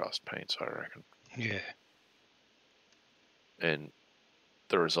contrast paints, I reckon. Yeah. And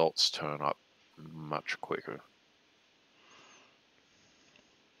the results turn up much quicker.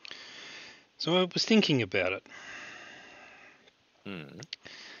 So I was thinking about it.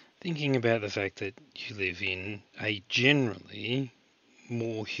 Thinking about the fact that you live in a generally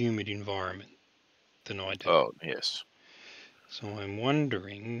more humid environment than I do. Oh, yes. So I'm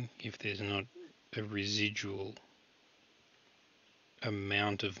wondering if there's not a residual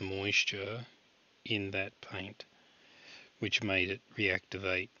amount of moisture in that paint which made it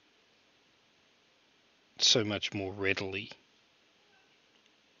reactivate so much more readily.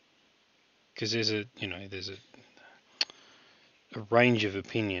 Because there's a range of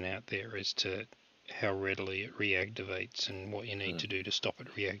opinion out there as to how readily it reactivates and what you need to do to stop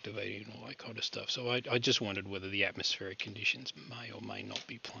it reactivating and all that kind of stuff. So I just wondered whether the atmospheric conditions may or may not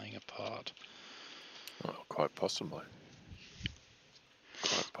be playing a part. Oh, quite possibly.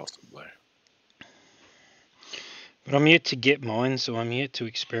 Quite possibly. But I'm yet to get mine, so I'm yet to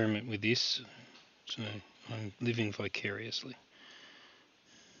experiment with this. So I'm living vicariously.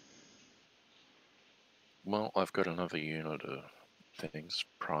 Well, I've got another unit of things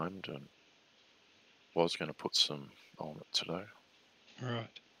primed and was going to put some on it today.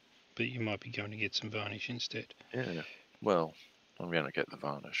 Right. But you might be going to get some varnish instead. Yeah. Well, I'm going to get the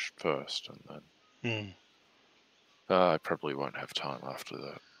varnish first, and then I probably won't have time after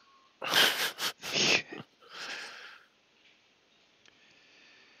that.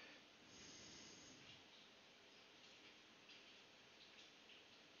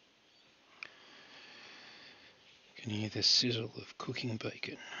 Can you hear the sizzle of cooking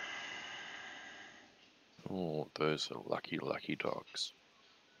bacon? Oh, those are lucky, lucky dogs.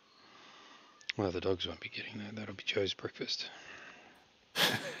 Well, the dogs won't be getting that. That'll be Joe's breakfast.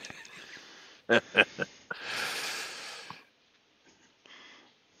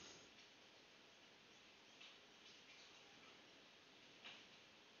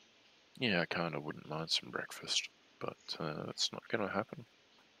 Yeah, I kind of wouldn't mind some breakfast. but it's not going to happen.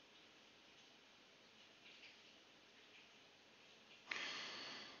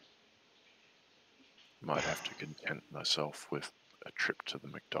 Might have to content myself with a trip to the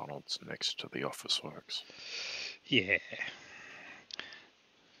McDonald's next to the office works. Yeah.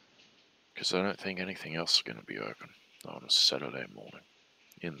 Because I don't think anything else is going to be open on a Saturday morning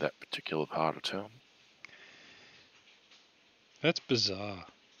in that particular part of town. That's bizarre.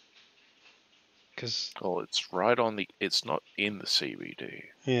 Cause it's right on the... It's not in the CBD.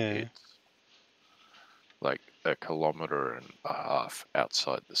 yeah. It's like 1.5 kilometers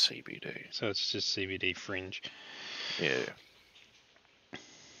outside the CBD. So it's just CBD fringe. Yeah.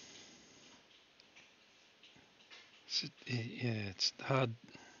 It's hard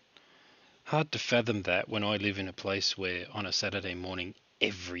to fathom that when I live in a place where on a Saturday morning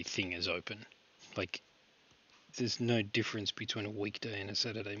everything is open. Like, there's no difference between a weekday and a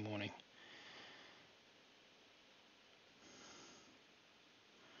Saturday morning.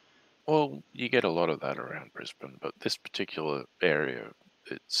 Well, you get a lot of that around Brisbane, but this particular area,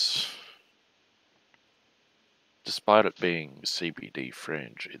 it's... Despite it being CBD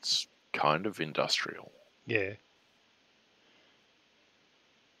fringe, it's kind of industrial. Yeah.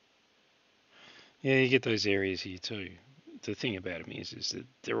 Yeah, you get those areas here too. The thing about them is that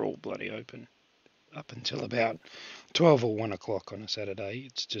they're all bloody open up until about 12 or 1 o'clock on a Saturday.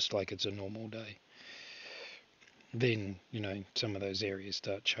 It's just like it's a normal day. Then, some of those areas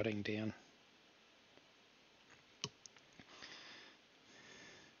start shutting down.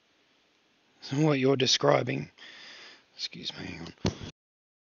 So what you're describing, excuse me, hang on.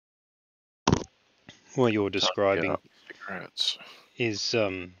 What you're describing cigarettes. Is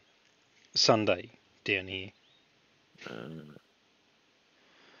Sunday down here.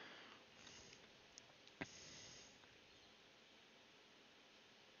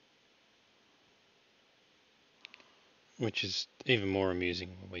 Which is even more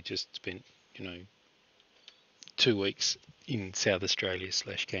amusing when we just spent, 2 weeks in South Australia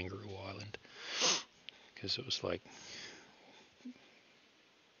 / Kangaroo Island. Because it was like...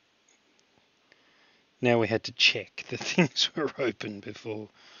 Now we had to check that things were open before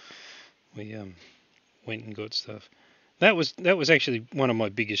we went and got stuff. That was actually one of my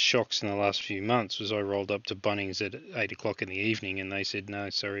biggest shocks in the last few months. Was I rolled up to Bunnings at 8 o'clock in the evening and they said, "No,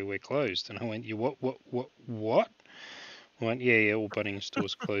 sorry, we're closed." And I went, "You what?" I went, "Yeah, all Bunnings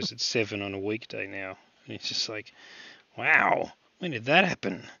stores closed at 7 on a weekday now." And it's just like, wow, when did that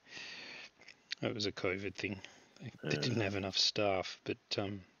happen? It was a COVID thing. They didn't have enough staff, but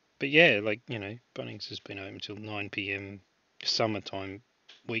yeah, like, Bunnings has been open until 9 p.m. summertime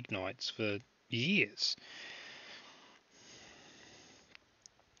weeknights for years.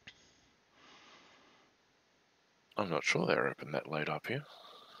 I'm not sure they're open that late up here.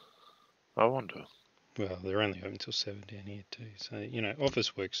 I wonder. Well, they're only open until 7 down here too. So,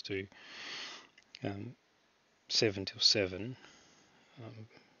 office works do 7 till 7.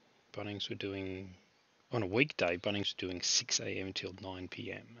 Bunnings were doing, on a weekday, Bunnings were doing 6 a.m. till 9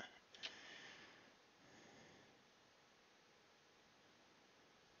 p.m.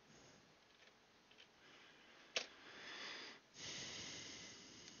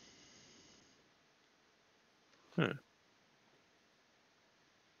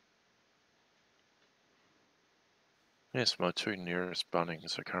 Yes, my 2 nearest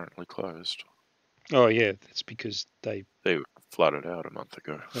Bunnings are currently closed. Oh yeah, that's because they were flooded out a month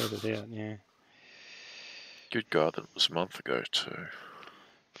ago. Flooded out, yeah. Good God, that was a month ago too.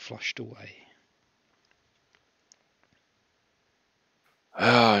 Flushed away.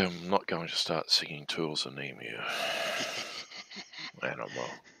 I'm not going to start singing Tool's Anemia. Animal.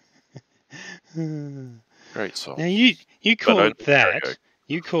 Great song. Now you call it that. Karaoke.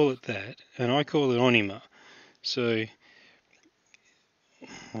 You call it that, and I call it Onima. So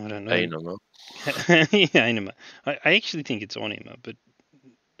I don't know. Anima. Yeah, Anima. I actually think it's Onima, but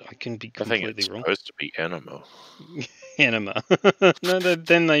I can be completely I think it's wrong. supposed to be Anima. Anima. No,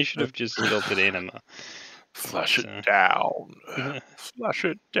 then they should have just spelled it Anima. Flush it down. Flush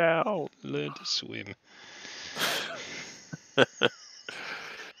it down. Learn to swim.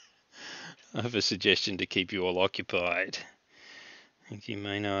 I have a suggestion to keep you all occupied. Thank you,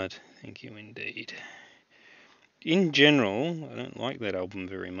 Maynard. Thank you indeed. In general, I don't like that album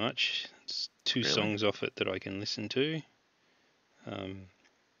very much. It's 2 songs off it that I can listen to.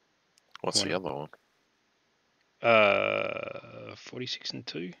 What's the other one? 46 and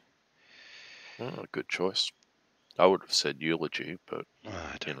 2. Oh, good choice. I would have said Eulogy, but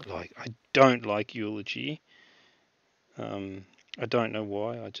I don't like Eulogy. I don't know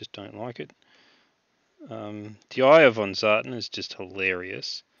why. I just don't like it. The Eye of Von Zarten is just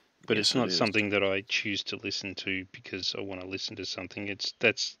hilarious. But Yes, it's it not is. something that I choose to listen to because I want to listen to something.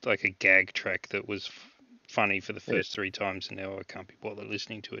 That's like a gag track that was funny for the Yeah. first 3 times, and now I can't be bothered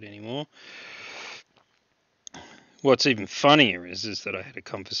listening to it anymore. What's even funnier is that I had a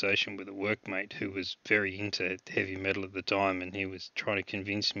conversation with a workmate who was very into heavy metal at the time, and he was trying to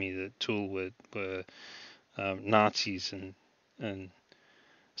convince me that Tool were Nazis and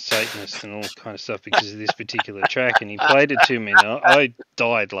Satanists and all kind of stuff because of this particular track, and he played it to me, and I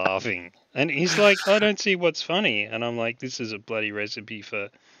died laughing. And he's like, "I don't see what's funny," and I'm like, "This is a bloody recipe for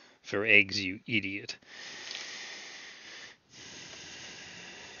eggs, you idiot."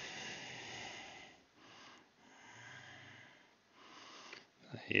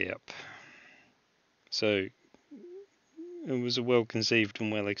 Yep. So it was a well-conceived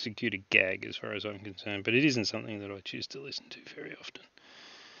and well-executed gag, as far as I'm concerned, but it isn't something that I choose to listen to very often.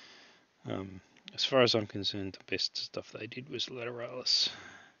 As far as I'm concerned, the best stuff they did was Lateralis.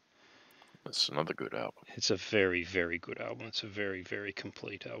 That's another good album. It's a very, very good album. It's a very, very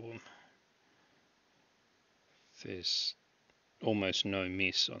complete album. There's almost no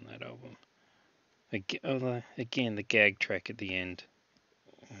miss on that album. Again, the gag track at the end,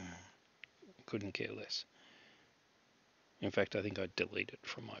 couldn't care less. In fact, I think I delete it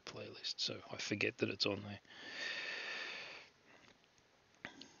from my playlist, so I forget that it's on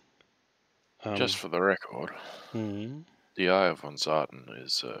there. Just for the record, the Eye of von Zarten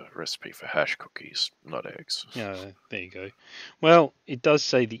is a recipe for hash cookies, not eggs. There you go. Well, it does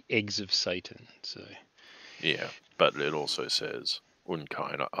say the eggs of Satan, so. Yeah, but it also says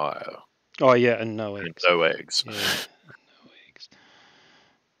unkeine Eier. Oh yeah, and no eggs. And no eggs. Yeah, no eggs.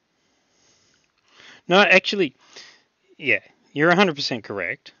 No, actually, yeah, you're 100%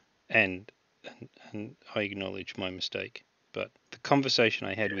 correct, and I acknowledge my mistake. But the conversation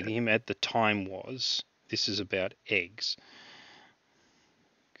I had with him at the time was, this is about eggs.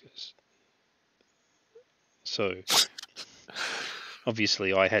 So,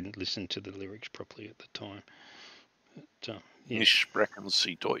 obviously, I hadn't listened to the lyrics properly at the time. But, yeah. Nicht sprechen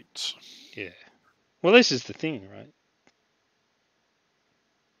Sie Deutsch. Yeah. Well, this is the thing, right?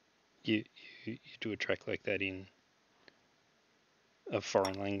 You do a track like that in a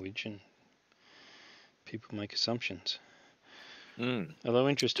foreign language, and people make assumptions. Although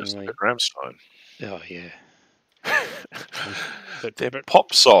interestingly, just like Rammstein. Oh yeah. They're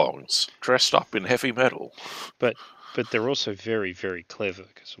pop songs dressed up in heavy metal. But they're also very, very clever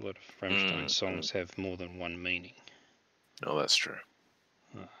because a lot of Rammstein songs have more than one meaning. Oh, that's true.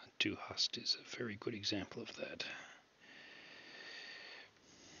 Du hast is a very good example of that.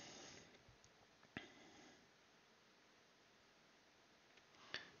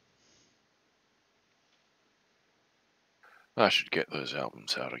 I should get those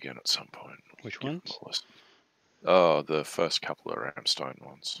albums out again at some point. Which ones? Oh, the first couple of Rammstein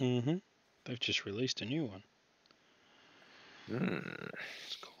ones. They've just released a new one.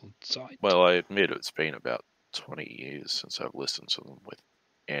 It's called Zeit. Well, I admit it's been about 20 years since I've listened to them with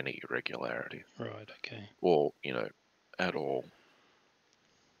any regularity. Right, okay. Or, at all.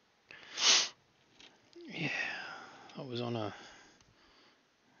 Yeah, I was on a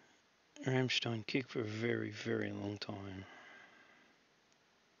Rammstein kick for a very, very long time.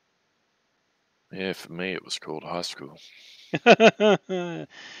 Yeah, for me it was called high school.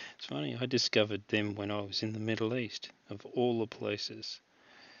 It's funny, I discovered them when I was in the Middle East, of all the places.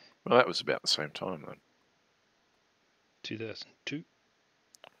 Well, that was about the same time then. 2002.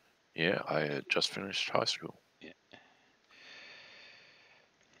 Yeah, I had just finished high school. Yeah.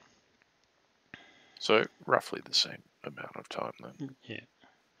 So, roughly the same amount of time then. Yeah.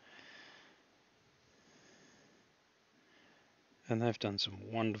 And they've done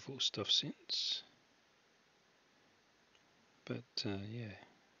some wonderful stuff since. But, yeah.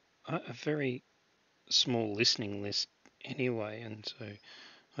 A very small listening list anyway, and so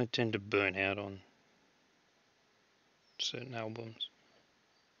I tend to burn out on certain albums.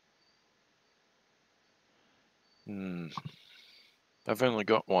 I've only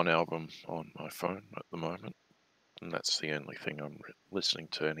got one album on my phone at the moment, and that's the only thing I'm listening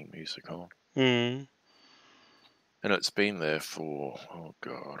to any music on. And it's been there for, oh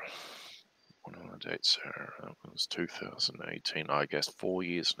god, what are the dates there? It was 2018, I guess 4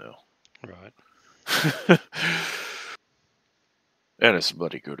 years now. Right. And it's a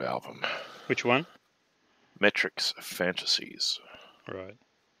bloody good album. Which one? Metric's Fantasies. Right.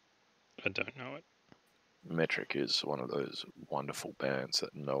 I don't know it. Metric is one of those wonderful bands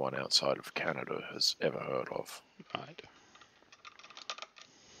that no one outside of Canada has ever heard of. Right.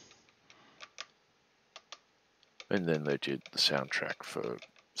 And then they did the soundtrack for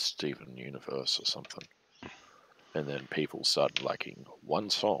Steven Universe or something. And then people started liking one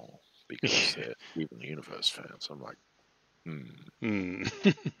song because they're Steven Universe fans. I'm like,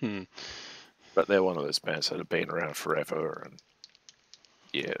 But they're one of those bands that have been around forever, and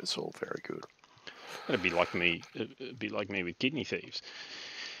yeah, it's all very good. It'd be like me. It'd be like me with Kidney Thieves.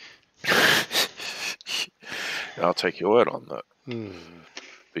 I'll take your word on that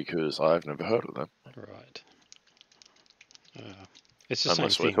because I've never heard of them. Right. It's the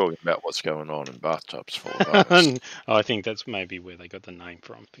Unless same we're thing. talking about what's going on in bathtubs full of ice. I think that's maybe where they got the name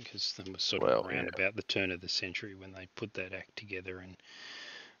from, because it was sort of around about the turn of the century when they put that act together,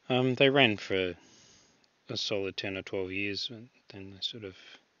 and they ran for a solid 10 or 12 years, and then they sort of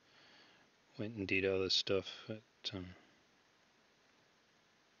went and did other stuff. But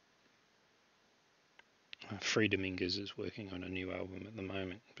Free Dominguez is working on a new album at the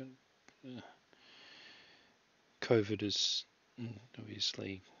moment, but COVID is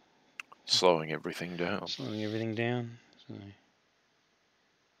obviously slowing everything down. So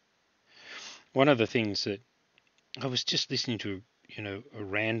one of the things that I was just listening to, a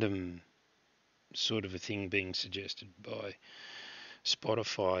random sort of a thing being suggested by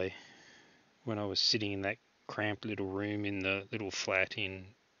Spotify when I was sitting in that cramped little room in the little flat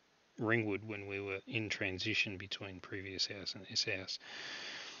in Ringwood when we were in transition between previous house and this house.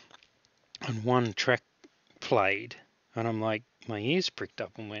 And one track played, and I'm like, my ears pricked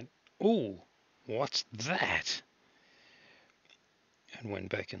up and went, "Ooh, what's that?" And went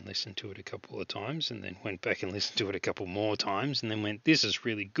back and listened to it a couple of times, and then went back and listened to it a couple more times, and then went, "This is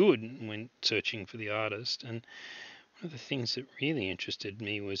really good," and went searching for the artist. And one of the things that really interested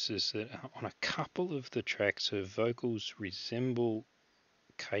me was that on a couple of the tracks, her vocals resemble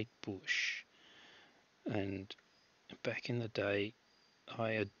Kate Bush. And back in the day,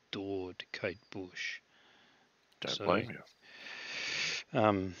 I adored Kate Bush. Don't blame you.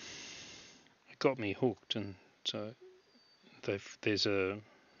 It got me hooked, and so there's a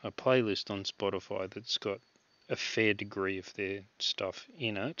playlist on Spotify that's got a fair degree of their stuff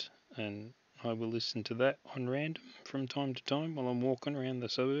in it, and I will listen to that on random from time to time while I'm walking around the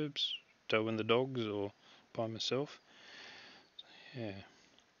suburbs, towing the dogs, or by myself. Yeah.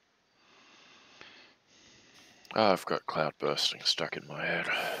 I've got Cloud Bursting stuck in my head.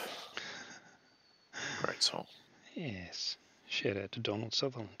 Great song. Yes. Shout out to Donald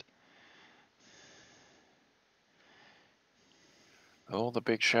Sutherland. All the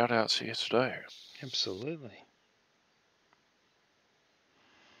big shout outs here today. Absolutely.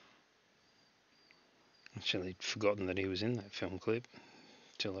 Actually, I'd forgotten that he was in that film clip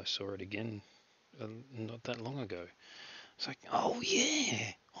till I saw it again not that long ago. It's like, oh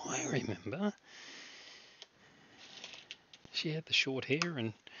yeah, I remember. She had the short hair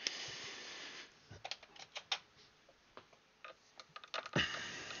and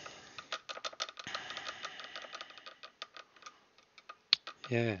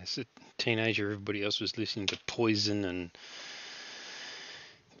yeah, as a teenager, everybody else was listening to Poison and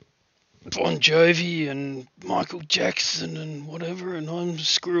Bon Jovi and Michael Jackson and whatever, and I'm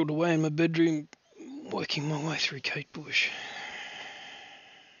squirreled away in my bedroom working my way through Kate Bush.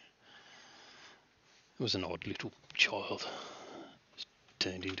 I was an odd little child.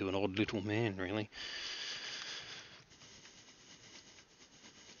 Turned into an odd little man, really.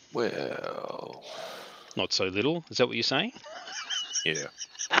 Well... Not so little, is that what you're saying? Yeah.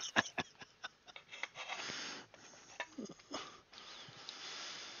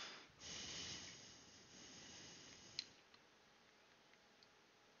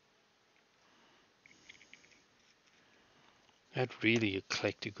 Had really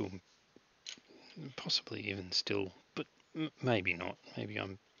eclectical, possibly even still, but maybe not. Maybe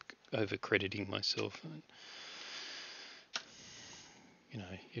I'm over-crediting myself.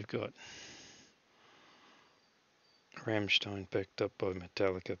 You've got Rammstein backed up by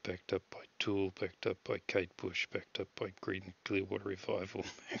Metallica, backed up by Tool, backed up by Kate Bush, backed up by Green Clearwater Revival,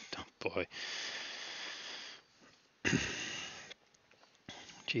 backed up by...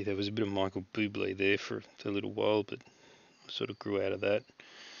 Gee, there was a bit of Michael Bublé there for a little while, but I sort of grew out of that.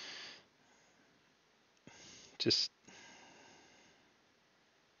 Just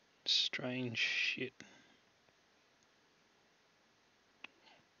strange shit.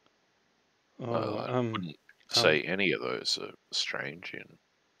 Well, I wouldn't say any of those are strange in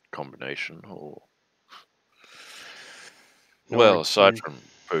combination, or... Well, aside from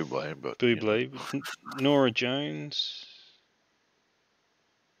Bublé, but... Bublé, Nora Jones...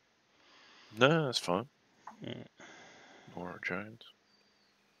 No, that's fine. Yeah. Nora Jones.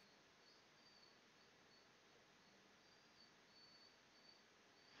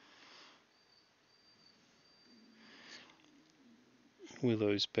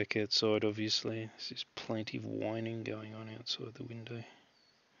 Willow's back outside, obviously. There's plenty of whining going on outside the window.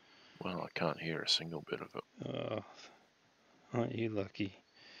 Well, I can't hear a single bit of it. Oh, aren't you lucky?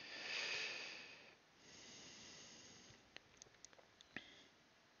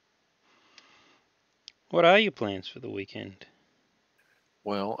 What are your plans for the weekend?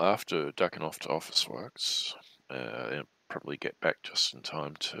 Well, after ducking off to office works, I'll probably get back just in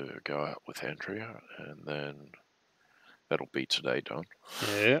time to go out with Andrea, and then that'll be today done.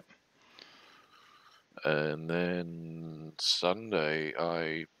 Yeah. And then Sunday,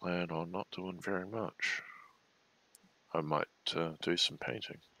 I plan on not doing very much. I might do some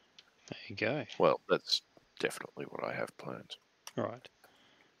painting. There you go. Well, that's definitely what I have planned. Right.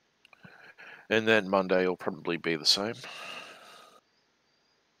 And then Monday will probably be the same.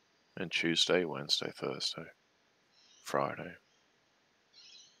 And Tuesday, Wednesday, Thursday, Friday.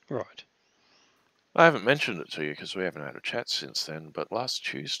 Right. I haven't mentioned it to you because we haven't had a chat since then, but last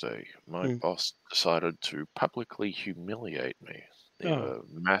Tuesday, my boss decided to publicly humiliate me in a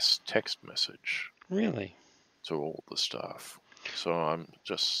mass text message. Really? To all the staff. So I'm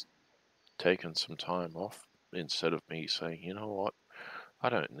just taking some time off instead of me saying, you know what, I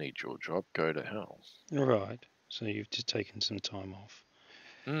don't need your job, go to hell. Right. So you've just taken some time off.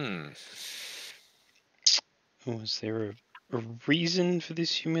 Was there a reason for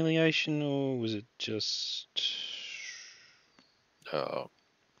this humiliation, or was it just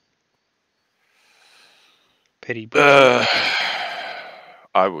petty bullshit?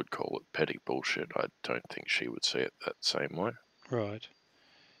 I would call it petty bullshit. I don't think she would see it that same way. Right.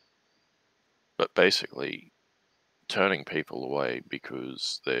 But basically, turning people away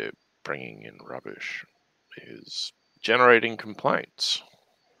because they're bringing in rubbish is generating complaints.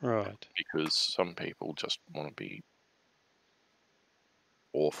 Right. Because some people just want to be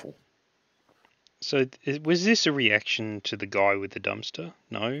awful. So was this a reaction to the guy with the dumpster?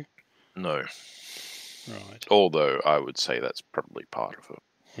 No? No. Right. Although I would say that's probably part of it.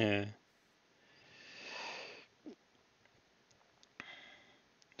 Yeah.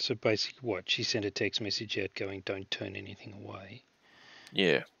 So basically what? She sent a text message out going, don't turn anything away.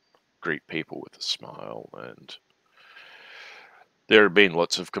 Yeah. Greet people with a smile, and there have been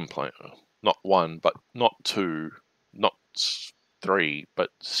lots of complaints. Not one, but not two, not three, but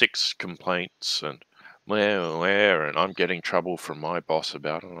 6 complaints, and where, and I'm getting trouble from my boss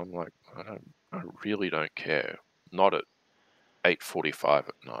about it. And I'm like, I really don't care. Not at 8:45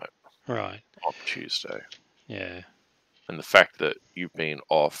 at night. Right. On Tuesday. Yeah. And the fact that you've been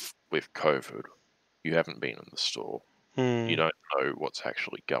off with COVID, you haven't been in the store, you don't know what's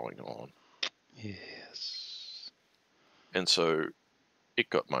actually going on. Yes. And so it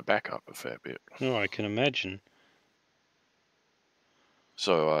got my back up a fair bit. Oh, I can imagine.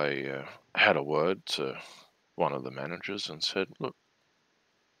 So I had a word to one of the managers and said, look,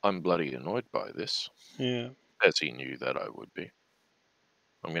 I'm bloody annoyed by this. Yeah. As he knew that I would be.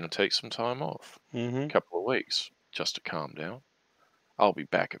 I'm going to take some time off. A couple of weeks just to calm down. I'll be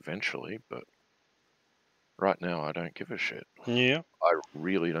back eventually, but right now I don't give a shit. Yeah. I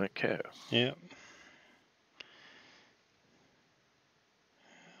really don't care. Yeah.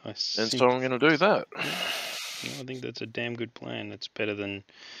 And so I'm going to do that. I think that's a damn good plan. That's better than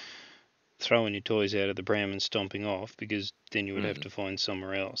throwing your toys out of the pram and stomping off, because then you would have to find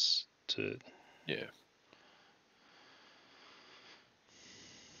somewhere else to. Yeah.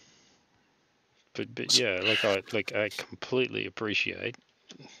 But yeah, I completely appreciate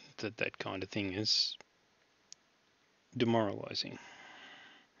that kind of thing is demoralizing.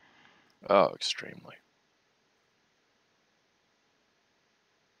 Oh, extremely.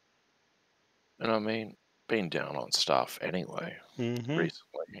 And I mean, being down on staff anyway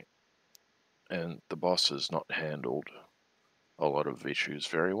recently, and the boss has not handled a lot of issues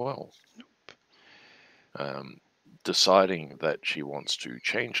very well. Deciding that she wants to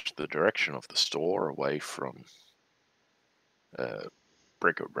change the direction of the store away from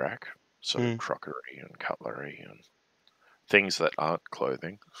bric-a-brac, so crockery and cutlery and things that aren't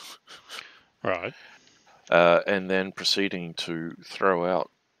clothing. Right. And then proceeding to throw out,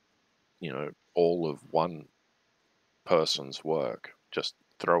 all of one person's work, just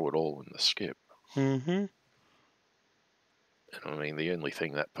throw it all in the skip. And I mean, the only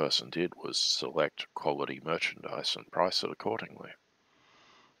thing that person did was select quality merchandise and price it accordingly.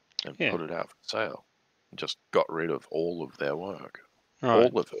 And put it out for sale. And just got rid of all of their work. Right.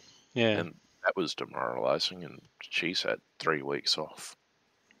 All of it. Yeah. And that was demoralizing, and she's had 3 weeks off.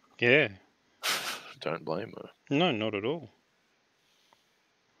 Yeah. Don't blame her. No, not at all.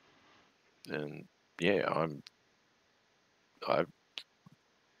 And yeah,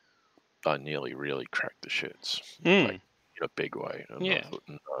 I nearly really cracked the shits. Like, in a big way. And I Yeah. thought,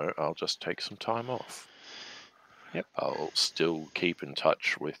 no, I'll just take some time off. Yep. I'll still keep in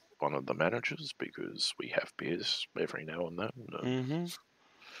touch with one of the managers because we have beers every now and then.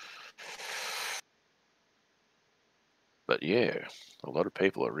 But yeah, a lot of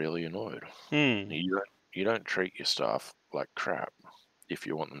people are really annoyed. You don't treat your staff like crap if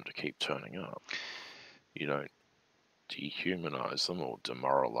you want them to keep turning up. You don't dehumanize them or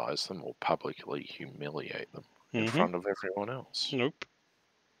demoralize them or publicly humiliate them in front of everyone else. Nope.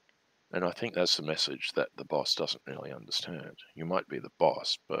 And I think that's the message that the boss doesn't really understand. You might be the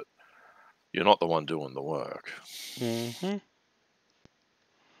boss, but you're not the one doing the work.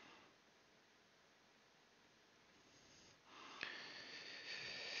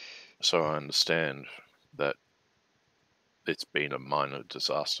 So I understand that it's been a minor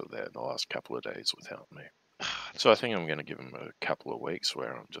disaster there the last couple of days without me. So I think I'm going to give them a couple of weeks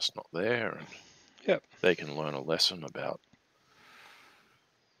where I'm just not there, and they can learn a lesson about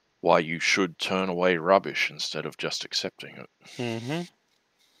why you should turn away rubbish instead of just accepting it. Yeah.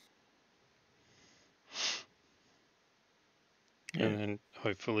 And then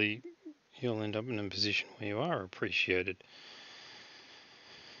hopefully you'll end up in a position where you are appreciated.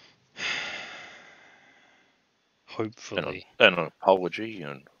 Hopefully. And an apology,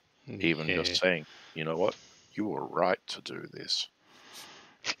 and even just saying, you know what, you were right to do this.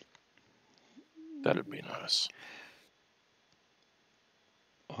 That'd be nice.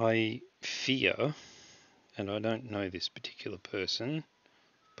 I fear, and I don't know this particular person,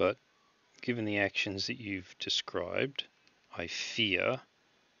 but given the actions that you've described, I fear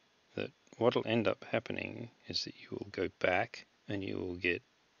that what'll end up happening is that you will go back and you will get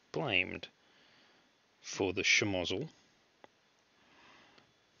blamed for the schmozzle.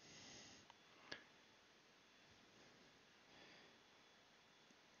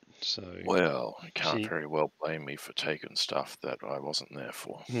 So, well, you can't very well blame me for taking stuff that I wasn't there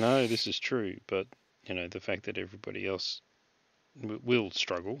for. No, this is true, but you know, the fact that everybody else will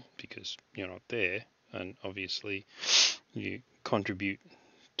struggle because you're not there, and obviously you contribute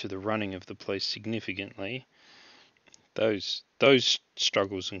to the running of the place significantly, those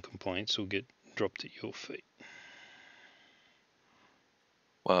struggles and complaints will get dropped at your feet.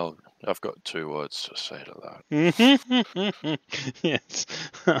 Well, I've got 2 words to say to that. Yes.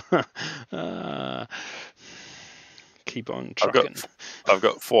 Keep on trucking. I've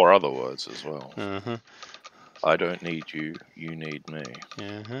got 4 other words as well. I don't need you, you need me.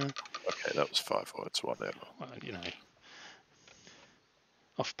 Okay, that was 5 words, whatever. Well, you know,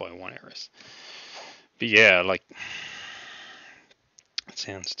 off by 1 error. But yeah, like, it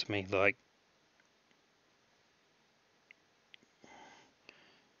sounds to me like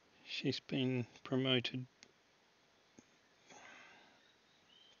she's been promoted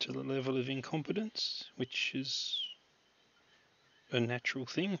to the level of incompetence, which is a natural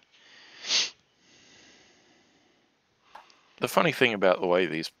thing. The funny thing about the way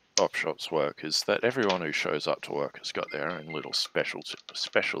these op shops work is that everyone who shows up to work has got their own little special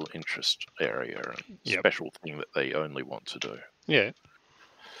interest area and special thing that they only want to do. Yeah.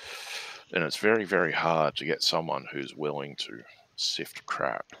 And it's very, very hard to get someone who's willing to sift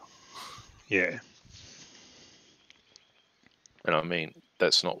crap. Yeah. And I mean,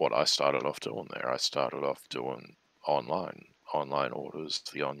 that's not what I started off doing there. I started off doing online orders,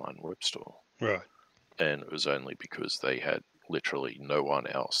 the online web store. Right. And it was only because they had literally no one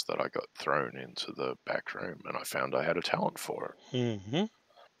else that I got thrown into the back room, and I found I had a talent for it.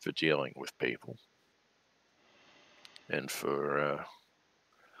 For dealing with people. And for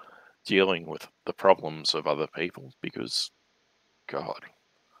dealing with the problems of other people, because, God.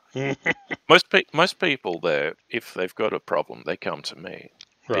 most people there, if they've got a problem, they come to me,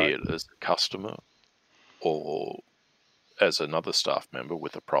 be it as a customer or as another staff member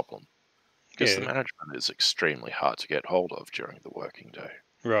with a problem. Because the management is extremely hard to get hold of during the working day.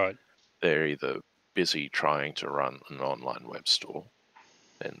 Right. They're either busy trying to run an online web store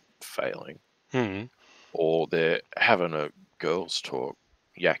and failing, or they're having a girls' talk,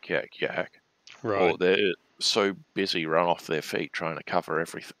 yak, yak, yak, or they're so busy run off their feet trying to cover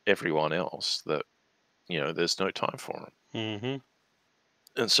everyone else that, you know, there's no time for them.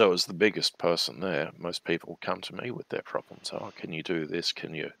 And so as the biggest person there, most people come to me with their problems. Oh, can you do this?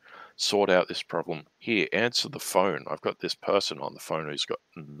 Can you sort out this problem? Here, answer the phone. I've got this person on the phone who's got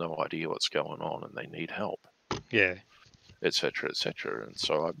no idea what's going on and they need help. Yeah. Etc., etc. And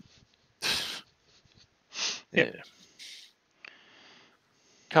so yeah.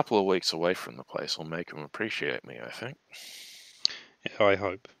 Couple of weeks away from the place will make them appreciate me, I think. Yeah, I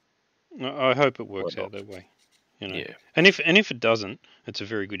hope. I hope it works out that way. You know. Yeah. And if it doesn't, it's a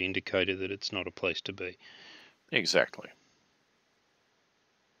very good indicator that it's not a place to be. Exactly.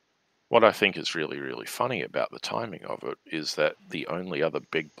 What I think is really, really funny about the timing of it is that the only other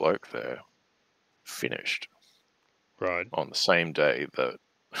big bloke there finished Right. on the same day that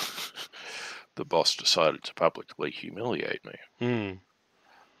the boss decided to publicly humiliate me. Mm.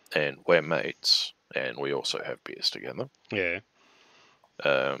 And we're mates, and we also have beers together. Yeah.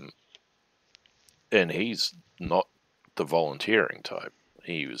 And he's not the volunteering type.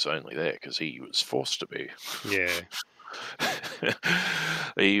 He was only there because he was forced to be. Yeah.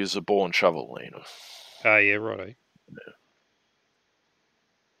 He was a born shovel leaner. Ah, yeah, righto. Yeah.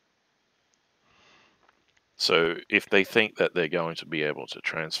 So if they think that they're going to be able to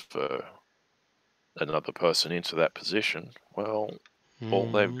transfer another person into that position, well, all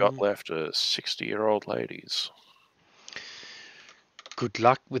they've got left are 60-year-old ladies. Good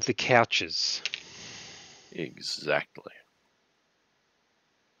luck with the couches. Exactly.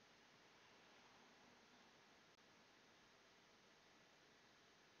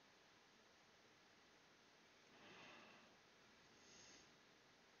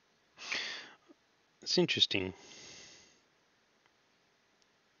 It's interesting.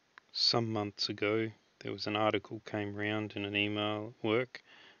 Some months ago, there was an article came round in an email work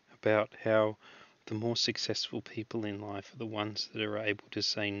about how the more successful people in life are the ones that are able to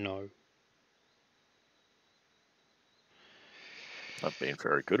say no. I've been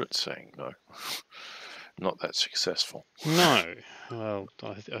very good at saying no. Not that successful. No. Well,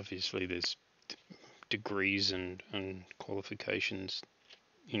 obviously there's degrees and qualifications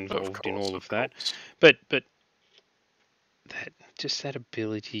involved in all of that. Course. But that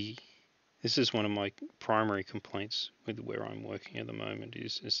ability. This is one of my primary complaints with where I'm working at the moment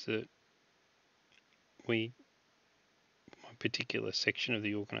is that my particular section of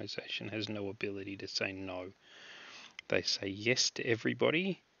the organisation has no ability to say no. They say yes to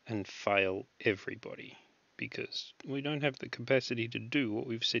everybody and fail everybody because we don't have the capacity to do what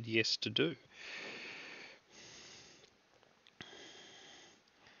we've said yes to do.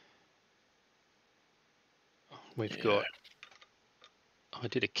 We've got, I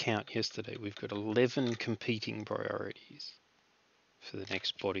did a count yesterday, we've got 11 competing priorities for the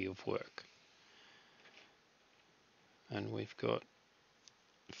next body of work. And we've got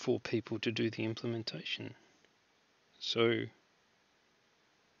 4 people to do the implementation. So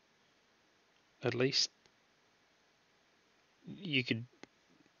at least you could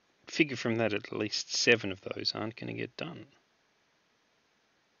figure from that at least 7 of those aren't going to get done.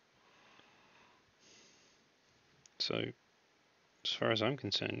 So as far as I'm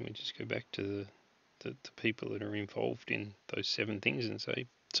concerned, we just go back to the people that are involved in those 7 things and say,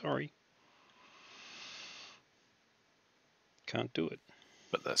 sorry, can't do it.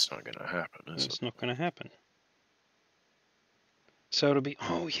 But that's not going to happen, is it? It's not going to happen. So it'll be,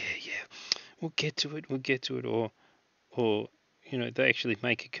 oh yeah, we'll get to it, or they actually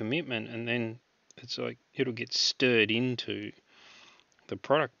make a commitment and then it's like it'll get stirred into the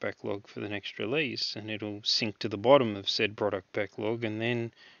product backlog for the next release and it'll sink to the bottom of said product backlog and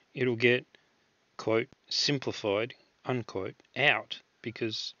then it'll get, quote, simplified, unquote, out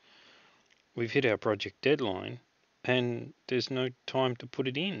because we've hit our project deadline and there's no time to put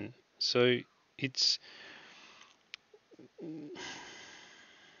it in. So it's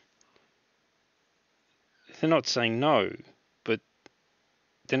they're not saying no, but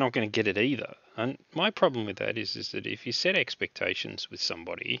they're not going to get it either. And my problem with that is that if you set expectations with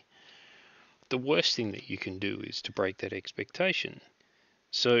somebody, the worst thing that you can do is to break that expectation.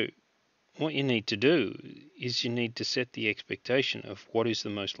 So what you need to do is you need to set the expectation of what is the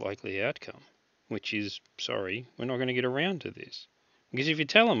most likely outcome, which is, sorry, we're not going to get around to this. Because if you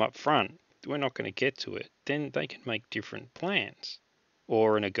tell them up front, we're not going to get to it, then they can make different plans.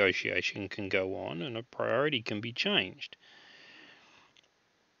 Or a negotiation can go on and a priority can be changed.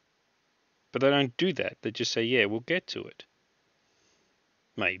 But they don't do that. They just say, yeah, we'll get to it.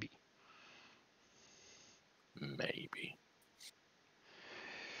 Maybe.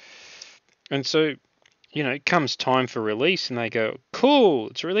 And so, it comes time for release and they go, cool,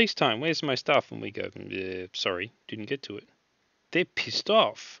 it's release time. Where's my stuff? And we go, sorry, didn't get to it. They're pissed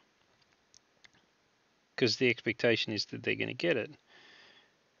off because the expectation is that they're going to get it.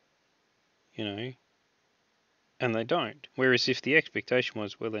 And they don't. Whereas if the expectation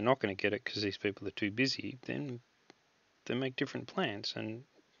was, well, they're not going to get it because these people are too busy, then they make different plans and,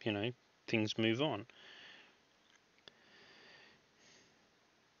 things move on.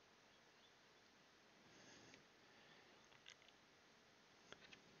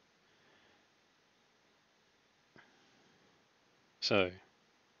 So,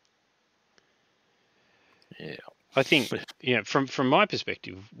 yeah, I think, from my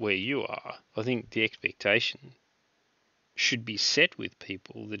perspective, where you are, I think the expectation should be set with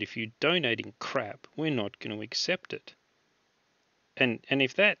people that if you're donating crap, we're not going to accept it. And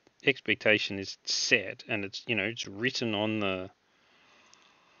if that expectation is set and it's it's written on the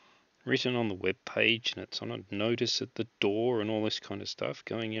web page and it's on a notice at the door and all this kind of stuff,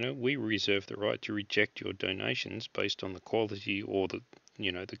 going, we reserve the right to reject your donations based on the quality or the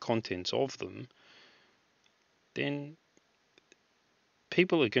the contents of them, then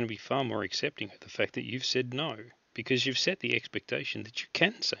people are going to be far more accepting of the fact that you've said no, because you've set the expectation that you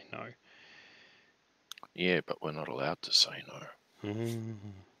can say no. Yeah, but we're not allowed to say no. Mm.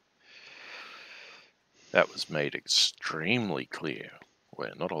 That was made extremely clear.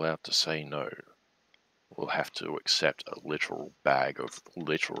 We're not allowed to say no. We'll have to accept a literal bag of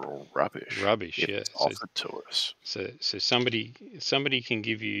literal rubbish if Yeah. it's offered to us. So somebody can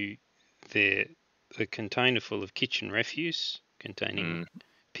give you the container full of kitchen refuse containing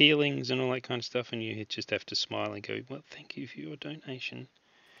peelings and all that kind of stuff, and you just have to smile and go, well, thank you for your donation.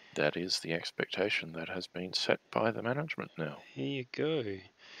 That is the expectation that has been set by the management now. Here you go.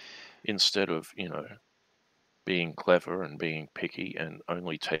 Instead of, being clever and being picky and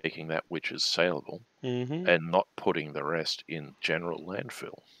only taking that which is saleable and not putting the rest in general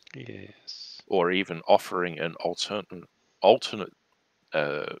landfill. Yes. Or even offering an alternate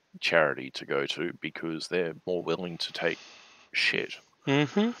charity to go to because they're more willing to take shit.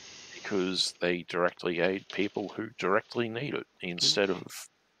 Because they directly aid people who directly need it instead of,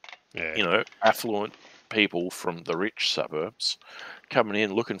 affluent people from the rich suburbs coming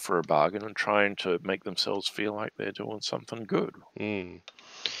in looking for a bargain and trying to make themselves feel like they're doing something good.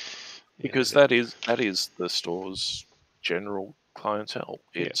 Because that is the store's general clientele.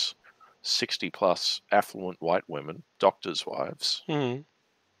 It's 60+ affluent white women, doctors' wives,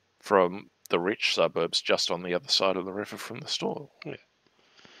 from the rich suburbs just on the other side of the river from the store. Yeah.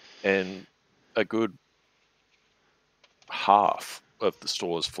 And a good half of the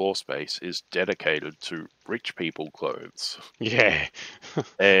store's floor space is dedicated to rich people clothes. Yeah.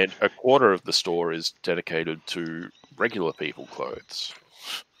 And a quarter of the store is dedicated to regular people clothes.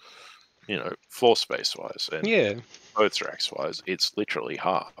 Floor space wise and clothes racks wise, it's literally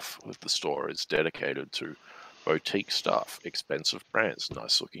half of the store is dedicated to boutique stuff, expensive brands,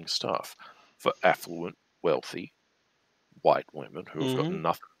 nice looking stuff for affluent, wealthy, white women who have got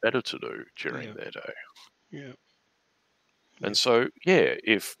nothing better to do during their day. Yeah. And so,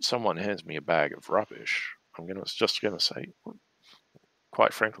 if someone hands me a bag of rubbish, I'm just gonna say,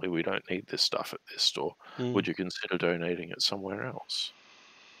 quite frankly, we don't need this stuff at this store. Would you consider donating it somewhere else?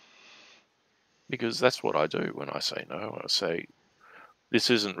 Because that's what I do when I say no. I say, this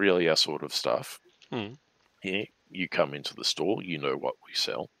isn't really our sort of stuff. Yeah, you come into the store, you know what we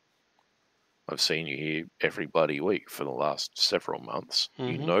sell. I've seen you here every bloody week for the last several months.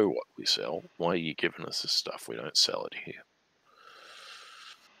 You know what we sell. Why are you giving us this stuff? We don't sell it here.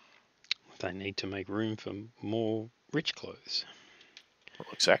 They need to make room for more rich clothes. Well,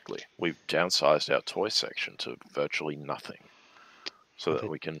 exactly. We've downsized our toy section to virtually nothing so that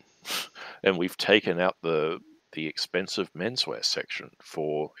we can... And we've taken out the expensive menswear section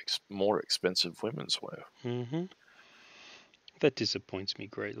for more expensive women's wear. That disappoints me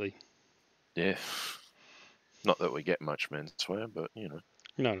greatly. Yeah. Not that we get much menswear, but,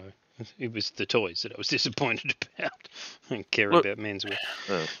 No. It was the toys that I was disappointed about. I don't care about menswear.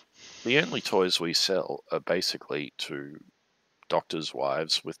 The only toys we sell are basically to doctors'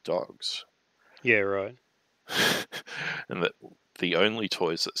 wives with dogs. Yeah, right. And that the only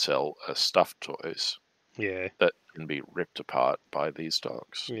toys that sell are stuffed toys. Yeah. That can be ripped apart by these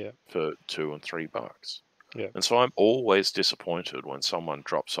dogs. Yeah. For $2 and $3. Yeah. And so I'm always disappointed when someone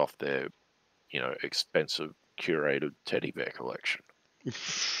drops off their, expensive curated teddy bear collection.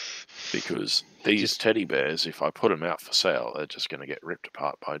 Because these teddy bears, if I put them out for sale, they're just going to get ripped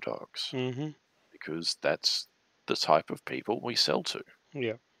apart by dogs. Because that's the type of people we sell to.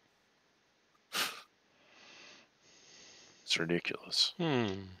 Yeah. It's ridiculous.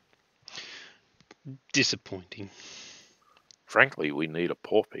 Disappointing. Frankly, we need a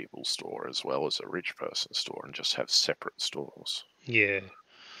poor people's store as well as a rich person's store and just have separate stores. Yeah.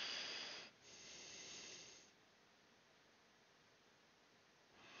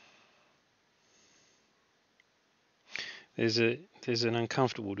 There's an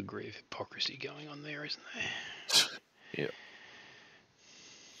uncomfortable degree of hypocrisy going on there, isn't there? Yeah.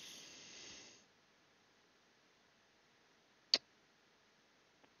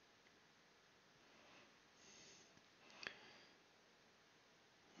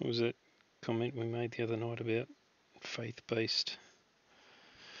 What was that comment we made the other night about faith-based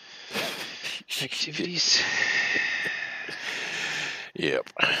activities? Yep.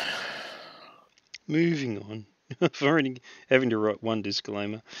 Moving on. I've already having to write one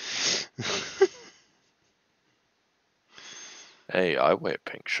disclaimer. Hey, I wear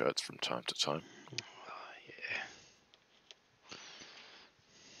pink shirts from time to time. Oh, yeah.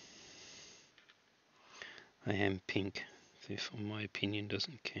 I am pink, therefore my opinion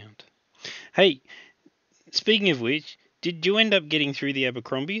doesn't count. Hey, speaking of which, did you end up getting through the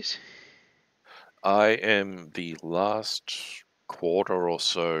Abercrombies? I am the last quarter or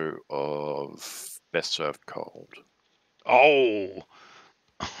so of Best Served Cold. Oh!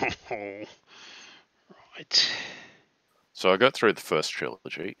 Right. So I got through the first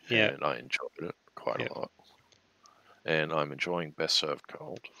trilogy, Yeah. and I enjoyed it quite Yep. a lot. And I'm enjoying Best Served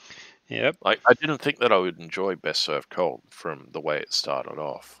Cold. Yep. I didn't think that I would enjoy Best Served Cold from the way it started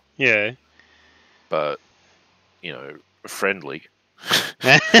off, Yeah. but, friendly.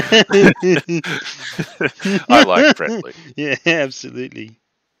 I like friendly. Yeah, absolutely.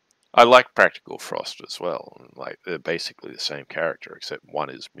 I like Practical Frost as well. Like, they're basically the same character, except one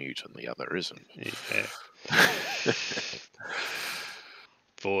is mute and the other isn't. Yeah.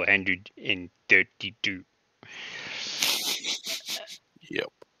 432.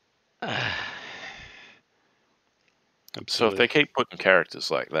 Yep. So if Absolutely. they keep putting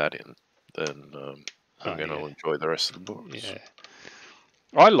characters like that in, then I'm going to enjoy the rest of the books. Yeah.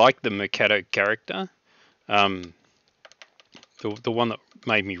 I like the Mikado character. The one that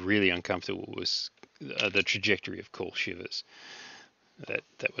made me really uncomfortable was the trajectory of Call Shivers. That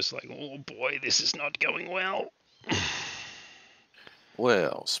was like, oh boy, this is not going well.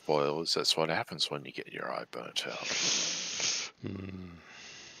 Well, spoilers, that's what happens when you get your eye burnt out.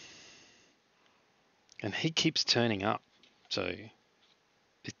 And he keeps turning up, so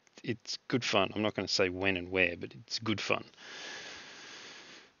it's good fun. I'm not going to say when and where, but it's good fun.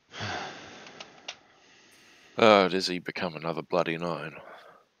 Does he become another Bloody Nine?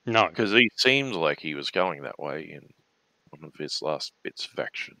 No. Because he seems like he was going that way in one of his last bits of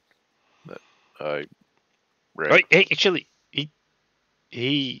action that I read. Actually,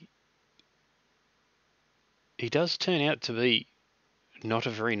 he does turn out to be not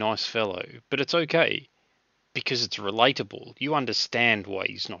a very nice fellow, but it's okay because it's relatable. You understand why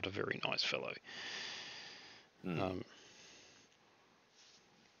he's not a very nice fellow. But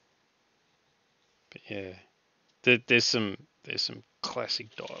yeah, there's some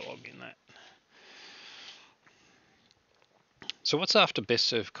classic dialogue in that. So what's after Best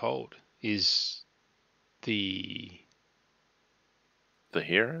Served Cold is the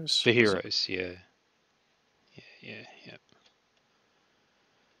Heroes? the heroes. Yeah.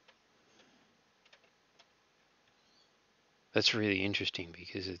 That's really interesting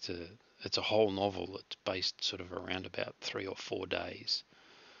because it's a whole novel that's based sort of around about 3 or 4 days.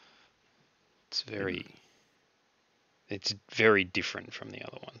 It's very different from the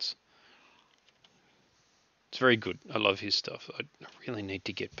other ones. It's very good. I love his stuff. I really need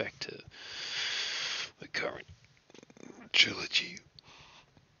to get back to the current trilogy.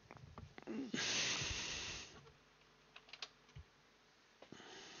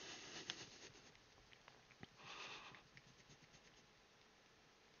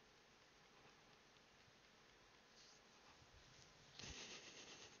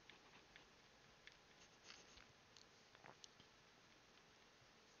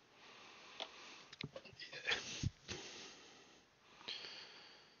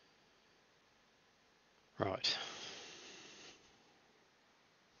 Right.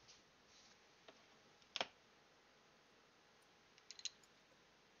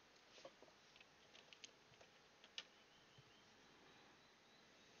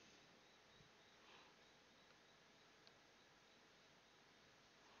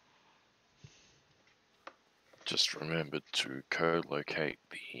 Just remembered to co-locate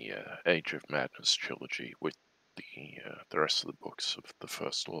the Age of Madness trilogy with the rest of the books of the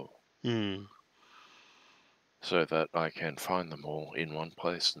First Law. So that I can find them all in one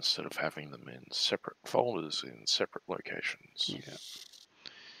place instead of having them in separate folders in separate locations. Yeah.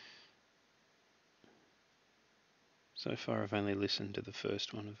 So far I've only listened to the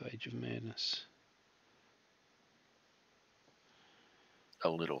first one of Age of Madness. A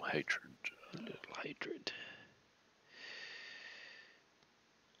little hatred. A little hatred.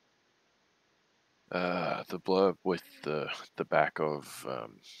 The blurb with the back of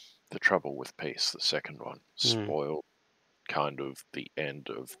The Trouble with Peace, the second one, spoiled kind of the end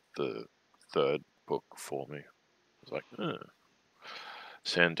of the third book for me. I was like,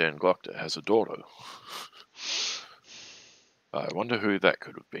 Sandan Glockter has a daughter. I wonder who that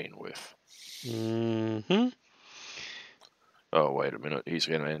could have been with. Oh, wait a minute, he's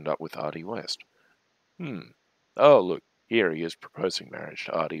going to end up with Artie West. Oh, look, here he is proposing marriage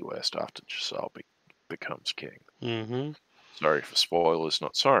to Artie West after Giselle becomes king. Mm-hmm. Sorry for spoilers,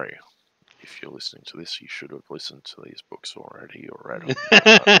 not sorry. If you're listening to this, you should have listened to these books already or read them.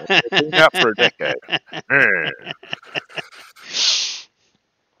 They've been out for a decade.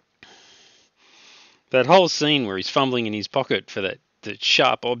 That whole scene where he's fumbling in his pocket for that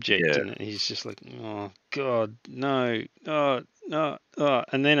sharp object, Yeah. and he's just like, oh God, no, oh, no, oh.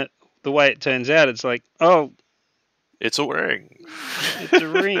 And then the way it turns out, it's like, oh, it's a ring. It's a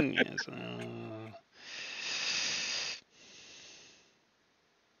ring. It's,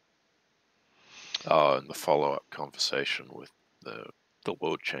 Oh, and the follow-up conversation with the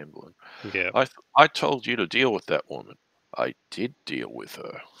Lord Chamberlain. Yeah. I told you to deal with that woman. I did deal with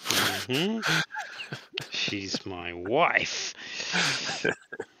her. Mm-hmm. She's my wife.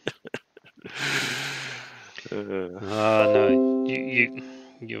 No, you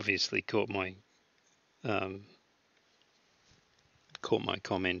obviously caught my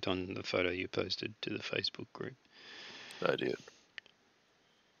comment on the photo you posted to the Facebook group. I did.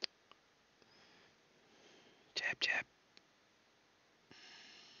 Jab, jab.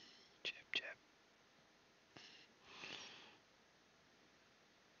 Jab, jab.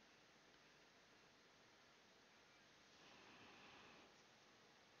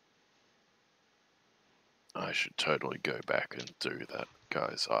 I should totally go back and do that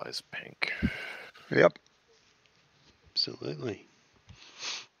guy's eyes pink. Yep. Absolutely.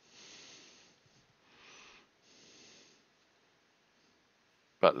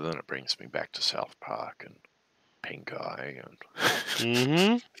 But then it brings me back to South Park and Pink Eye and.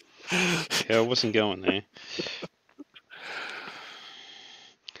 Mm-hmm. Yeah, I wasn't going there.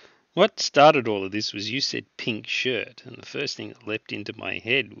 What started all of this was you said pink shirt, and the first thing that leapt into my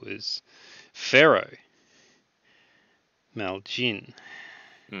head was Pharaoh Maljin.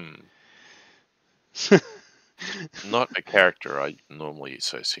 Not a character I normally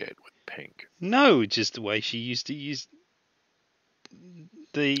associate with pink. No, just the way she used to use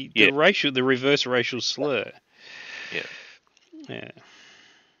the reverse racial slur. Yeah. Yeah.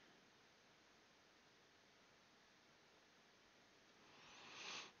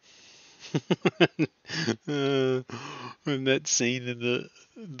 And that scene in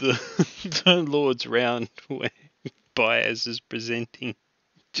the Lord's Round where Baez is presenting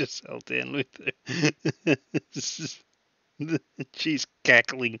Giselle down with her. She's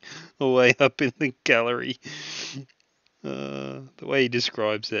cackling away up in the gallery. The way he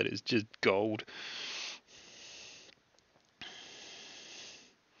describes that is just gold.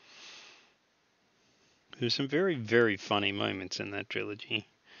 There's some very, very funny moments in that trilogy.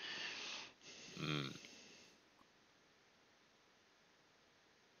 And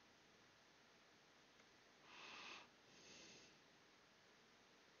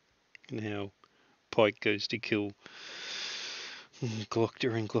how Pike goes to kill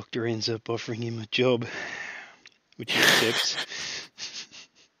Glockter, and Glockter ends up offering him a job, which he accepts.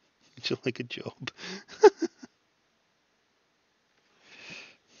 Would you like a job?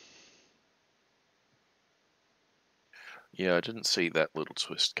 Yeah, I didn't see that little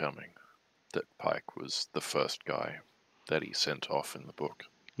twist coming. That Pike was the first guy that he sent off in the book.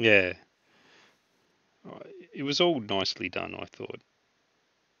 Yeah. It was all nicely done, I thought.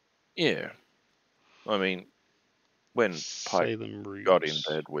 Yeah. I mean, when Pike got in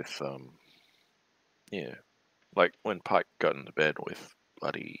bed with, yeah. Like, when Pike got into bed with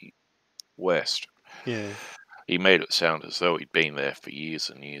bloody West. Yeah. He made it sound as though he'd been there for years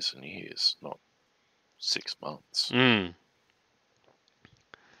and years and years, not 6 months. Mm.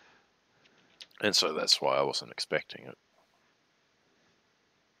 And so that's why I wasn't expecting it.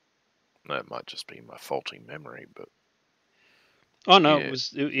 That might just be my faulty memory, but. Oh no, yeah.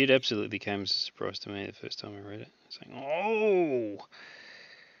 It absolutely came as a surprise to me the first time I read it. It's like, oh.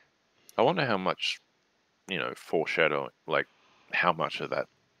 I wonder how much, foreshadowing, like how much of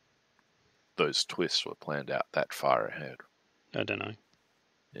those twists were planned out that far ahead. I don't know.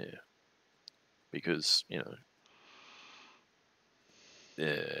 Yeah. Because, anyway.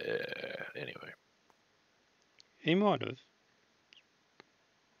 He might have.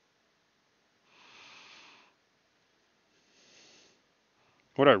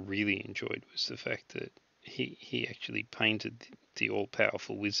 What I really enjoyed was the fact that he actually painted the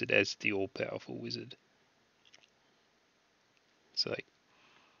all-powerful wizard as the all-powerful wizard. It's like,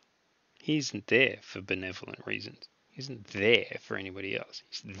 he isn't there for benevolent reasons. He isn't there for anybody else.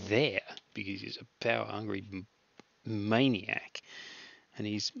 He's there because he's a power-hungry maniac, and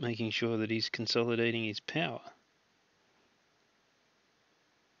he's making sure that he's consolidating his power.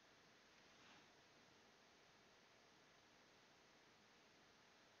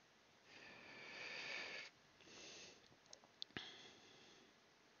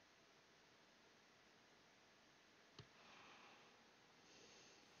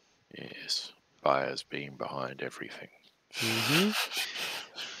 Yes, buyers being behind everything.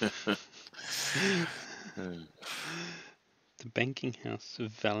 The banking house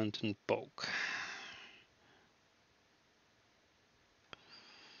of Valentin Bulk.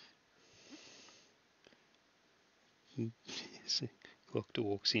 Doctor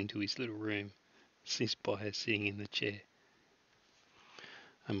walks into his little room, sees buyer sitting in the chair.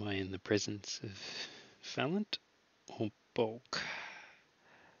 Am I in the presence of Valent or Bulk?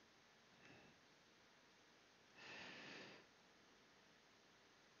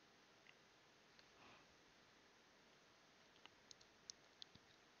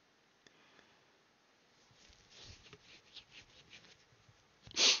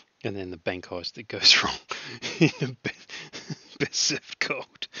 And then the bank heist that goes wrong. Best served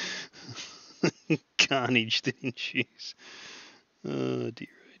cold. Carnage that ensues. Oh dear,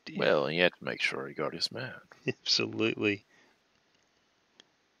 oh dear. Well, he had to make sure he got his man. Absolutely.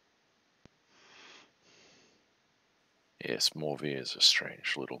 Yes, Morvey is a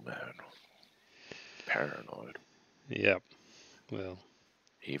strange little man. Paranoid. Yep. Well.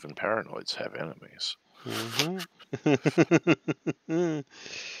 Even paranoids have enemies.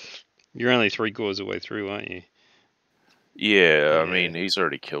 You're only 3/4 of the way through, aren't you? Yeah, I mean, he's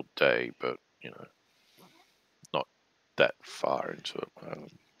already killed Day, but, not that far into it.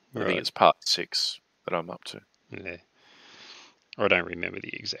 I think it's part 6 that I'm up to. Yeah. I don't remember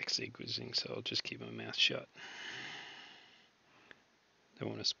the exact sequencing, so I'll just keep my mouth shut. Don't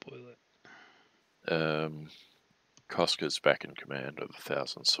want to spoil it. Koska's back in command of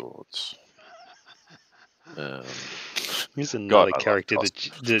 1,000 Swords. He's another character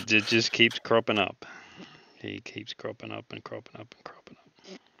that just keeps cropping up. He keeps cropping up and cropping up and cropping up.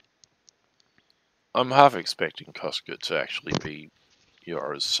 I'm half expecting Koska to actually be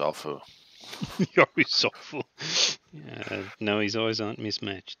Yora's sulfur. Yora's sulfur. Yeah, no, his eyes aren't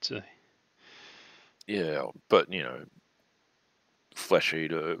mismatched, so. Yeah, but, flesh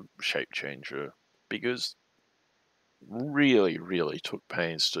eater, shape changer, because really, really took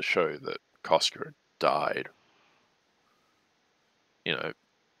pains to show that Koska had died.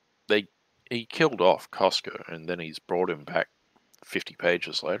 He killed off Koska, and then he's brought him back 50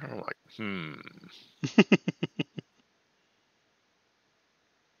 pages later. I'm like,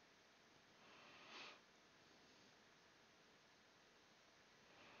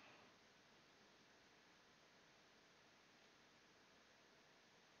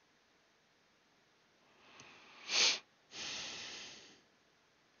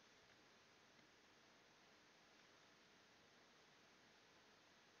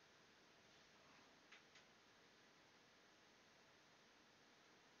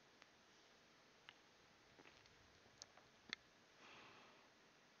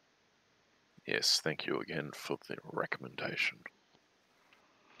 Yes, thank you again for the recommendation.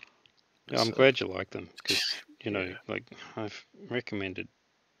 I'm glad you like them, because, I've recommended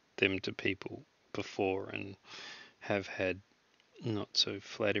them to people before and have had not so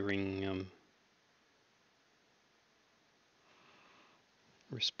flattering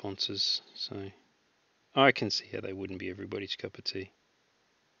responses, so I can see how they wouldn't be everybody's cup of tea.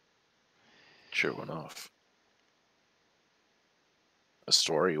 True enough. A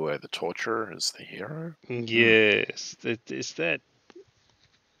story where the torturer is the hero? Yes, it's that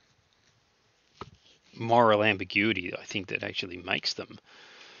moral ambiguity, I think, that actually makes them.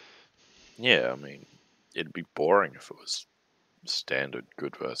 Yeah, I mean, it'd be boring if it was standard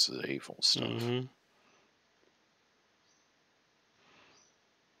good versus evil stuff. Mm-hmm.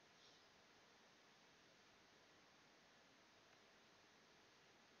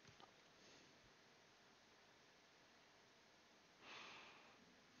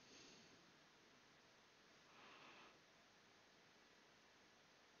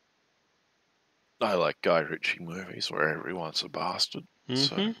 I like Guy Ritchie movies where everyone's a bastard.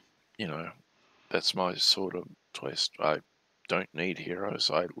 Mm-hmm. So, that's my sort of twist. I don't need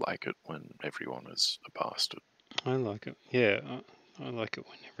heroes. I like it when everyone is a bastard. I like it. Yeah, I like it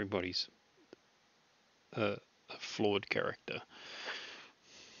when everybody's a flawed character.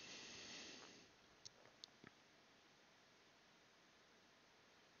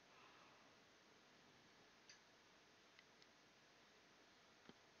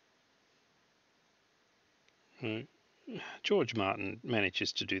 George Martin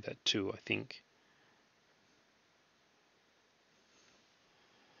manages to do that too, I think.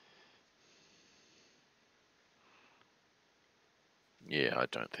 Yeah, I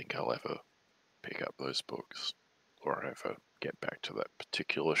don't think I'll ever pick up those books or ever get back to that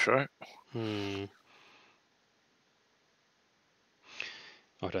particular show. I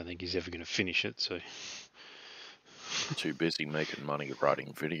don't think he's ever going to finish it, so Too busy making money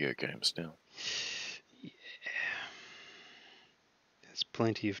writing video games now. Yeah. There's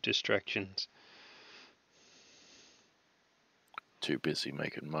plenty of distractions. Too busy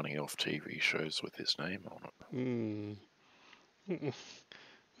making money off TV shows with his name on it. What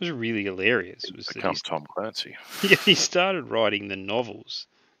was really hilarious was that Become Tom Clancy. he started writing the novels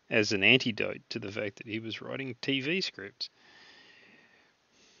as an antidote to the fact that he was writing TV scripts.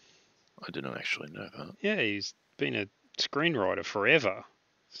 I didn't actually know that. Yeah, he's been a screenwriter forever.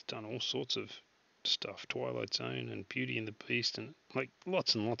 He's done all sorts of stuff, Twilight Zone and Beauty and the Beast, and like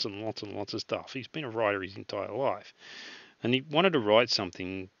lots and lots and lots and lots of stuff. He's been a writer his entire life, and he wanted to write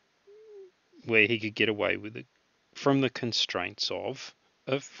something where he could get away with it from the constraints of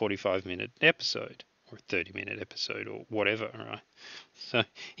a 45-minute episode or a 30-minute episode or whatever, right? So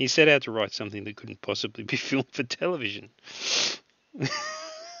he set out to write something that couldn't possibly be filmed for television.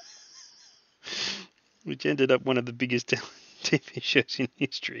 Which ended up one of the biggest TV shows in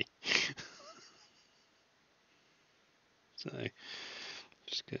history. So,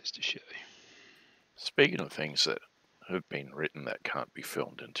 just goes to show. Speaking of things that have been written that can't be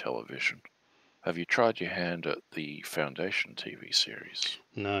filmed in television, have you tried your hand at the Foundation TV series?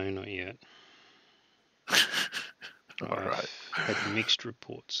 No, not yet. All right. I had mixed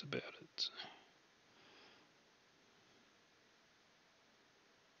reports about it. So.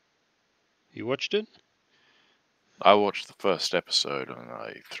 You watched it? I watched the first episode and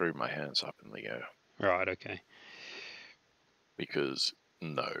I threw my hands up in the air. Right, okay. Because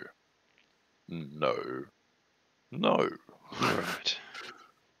no. Right.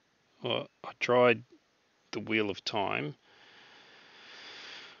 Well, I tried the Wheel of Time,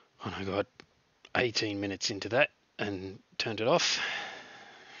 and I got 18 minutes into that and turned it off.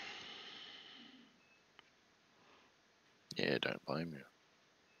 Yeah, don't blame you.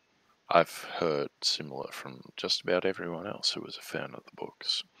 I've heard similar from just about everyone else who was a fan of the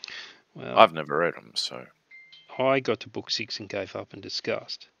books. Well, I've never read them, so... I got to book 6 and gave up in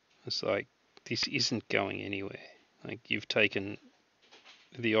disgust. It's like, this isn't going anywhere. Like, you've taken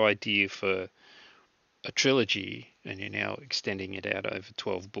the idea for a trilogy and you're now extending it out over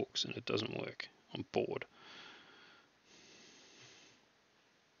 12 books and it doesn't work. I'm bored.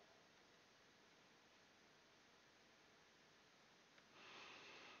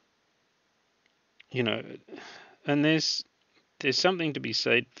 You know, and there's something to be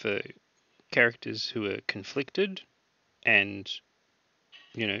said for characters who are conflicted and,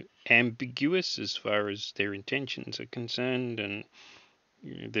 you know, ambiguous as far as their intentions are concerned and,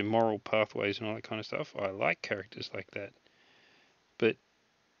 you know, their moral pathways and all that kind of stuff. I like characters like that. But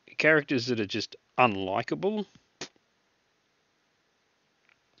characters that are just unlikable,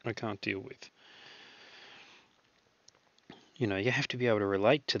 I can't deal with. You know, you have to be able to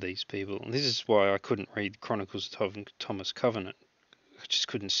relate to these people. And this is why I couldn't read Chronicles of Thomas Covenant. I just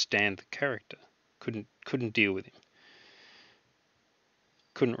couldn't stand the character. Couldn't deal with him.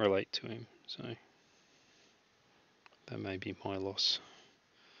 Couldn't relate to him. So that may be my loss.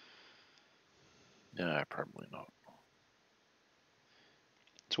 Yeah, probably not.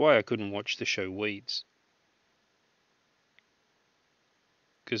 It's why I couldn't watch the show Weeds.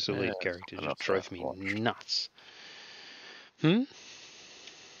 Because the lead character just drove me nuts. Oh,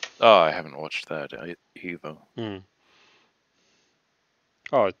 I haven't watched that either.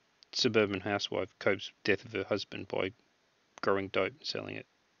 Oh, suburban housewife copes with death of her husband by growing dope and selling it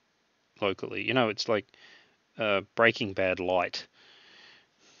locally. You know, it's like Breaking Bad light.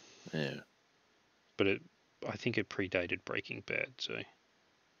 Yeah. But I think it predated Breaking Bad, so...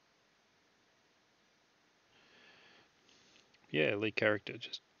 Yeah, lead character,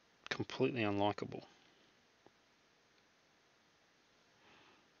 just completely unlikable.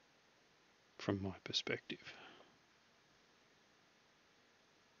 From my perspective.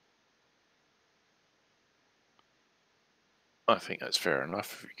 I think that's fair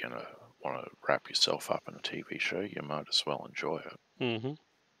enough. If you're going to want to wrap yourself up in a TV show, you might as well enjoy it. Mm-hmm.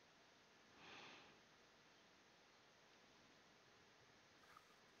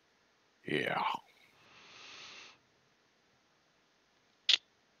 Yeah.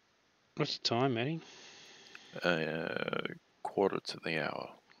 What's the time, Matty? Quarter to the hour.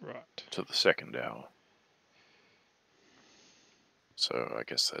 Right. To the second hour. So I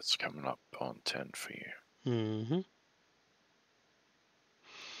guess that's coming up on 10 for you. Mm-hmm.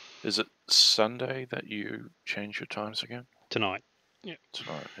 Is it Sunday that you change your times again? Tonight. Yeah.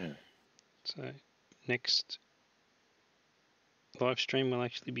 Tonight, yeah. So next live stream will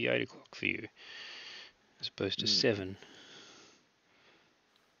actually be 8 o'clock for you, as opposed to 7.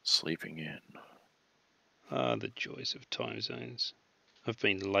 Sleeping in. Ah, the joys of time zones. I've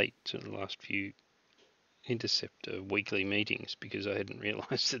been late to the last few intercept weekly meetings because I hadn't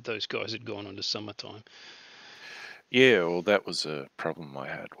realised that those guys had gone on to summertime. Yeah, well, that was a problem I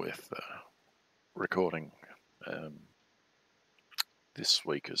had with recording this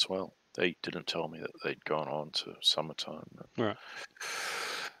week as well. They didn't tell me that they'd gone on to summertime. Right.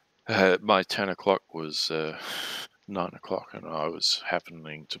 My 10 o'clock was 9 o'clock, and I was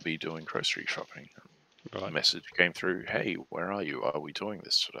happening to be doing grocery shopping. Right. A message came through, "Hey, where are you? Are we doing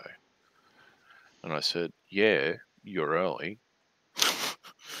this today?" And I said, "Yeah, you're early."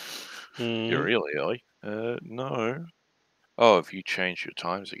 You're really early? No. Oh, have you changed your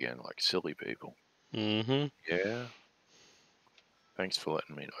times again, like silly people? Mm-hmm. Yeah. Thanks for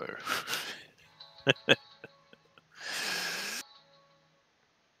letting me know.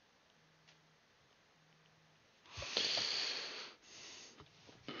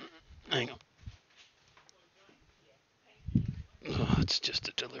 Hang on. Oh, it's just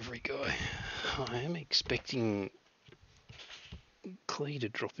a delivery guy. I am expecting Clee to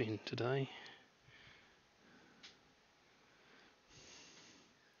drop in today.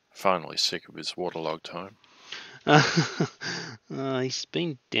 Finally sick of his waterlogged home. He's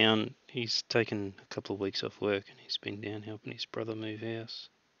been down. He's taken a couple of weeks off work and he's been down helping his brother move house.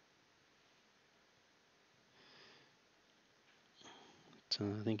 So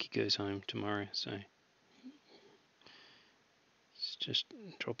I think he goes home tomorrow. So he's just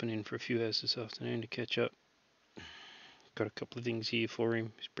dropping in for a few hours this afternoon to catch up. Got a couple of things here for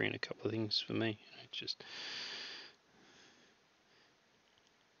him. He's bringing a couple of things for me. Just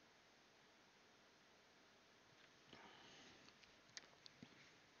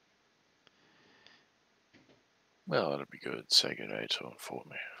Well, that'd be good. Say good day to him for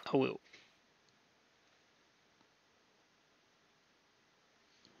me. I will.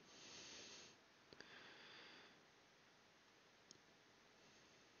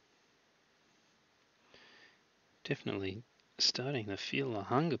 Definitely starting to feel the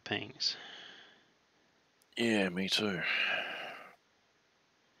hunger pangs. Yeah, me too.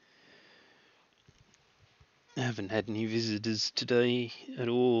 I haven't had any visitors today at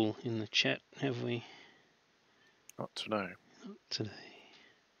all in the chat, have we? Not today. Not today.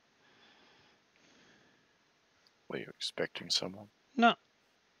 Were you expecting someone? No.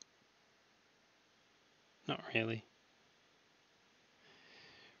 Not really.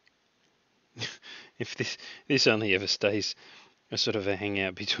 If this only ever stays a sort of a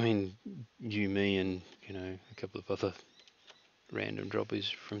hangout between you, me, and a couple of other random droppers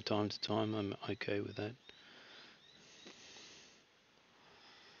from time to time, I'm okay with that.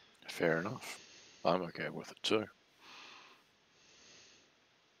 Fair enough. I'm okay with it too.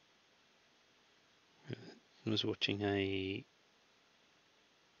 I was watching a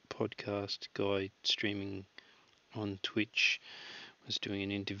podcast guy streaming on Twitch, was doing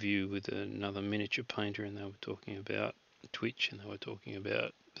an interview with another miniature painter, and they were talking about Twitch, and they were talking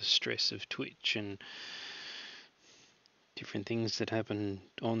about the stress of Twitch and different things that happen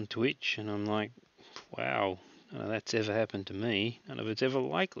on Twitch, and I'm like, wow, none of that's ever happened to me. None of it's ever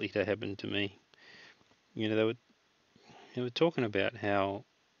likely to happen to me. They were talking about how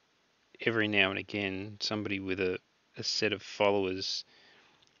every now and again somebody with a set of followers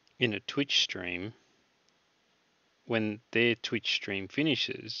in a Twitch stream, when their Twitch stream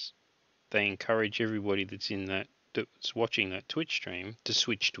finishes, they encourage everybody that's watching that Twitch stream to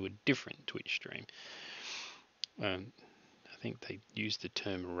switch to a different Twitch stream. I think they use the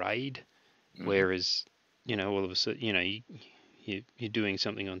term raid, whereas all of a sudden, you're doing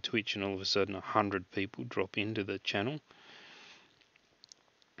something on Twitch and all of a sudden 100 people drop into the channel.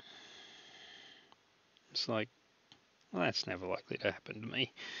 It's like, well, that's never likely to happen to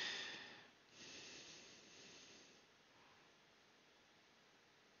me.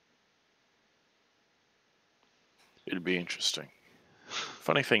 It'd be interesting.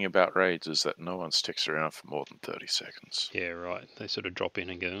 Funny thing about raids is that no one sticks around for more than 30 seconds. Yeah, right. They sort of drop in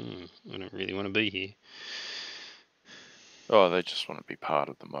and go, I don't really want to be here. Oh, they just want to be part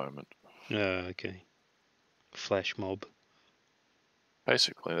of the moment. Okay. Flash mob.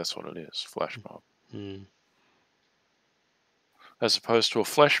 Basically, that's what it is. Flash mob. Mm. As opposed to a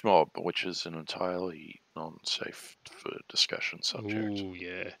flesh mob, which is an entirely non-safe for discussion subject. Ooh,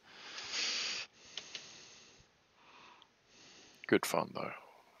 yeah. Good fun,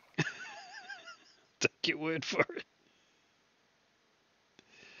 though. Take your word for it.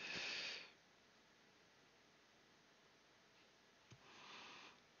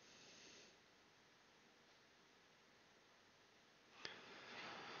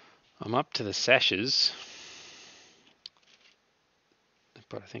 I'm up to the sashes,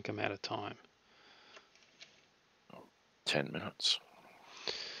 but I think I'm out of time. 10 minutes.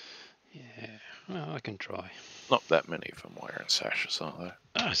 Yeah. Well, I can try. Not that many of them wearing sashes, are there?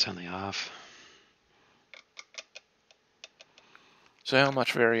 Oh, it's only half. So how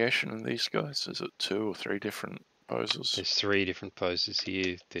much variation in these guys? Is it 2 or 3 different poses? There's 3 different poses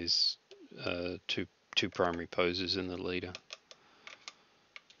here. There's two primary poses in the leader.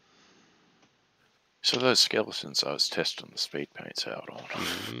 So those skeletons I was testing the speed paints out on,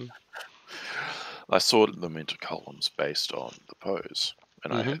 I sorted them into columns based on the pose,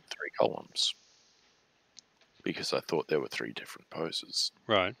 and I had 3 columns because I thought there were 3 different poses.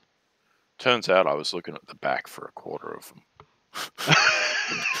 Right. Turns out I was looking at the back for a quarter of them.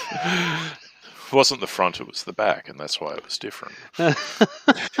 It wasn't the front, it was the back, and that's why it was different. There's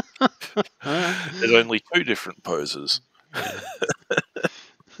only 2 different poses.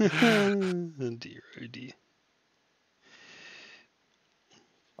 Oh dear, oh dear.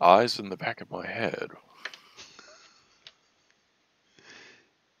 Eyes in the back of my head.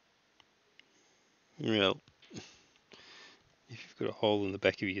 Well, if you've got a hole in the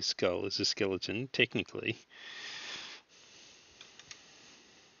back of your skull as a skeleton, technically,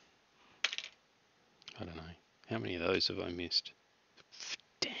 I don't know. How many of those have I missed?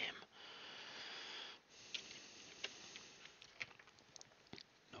 Damn.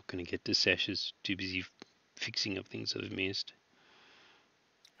 Not going to get to sashes. Too busy fixing up things I've missed.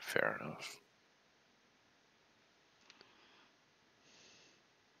 Fair enough.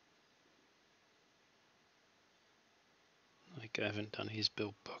 Like, I haven't done his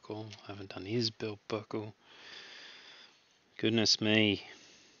belt buckle. I haven't done his belt buckle. Goodness me.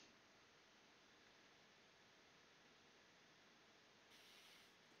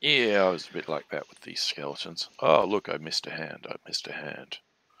 Yeah, I was a bit like that with these skeletons. Oh, look, I missed a hand. I missed a hand.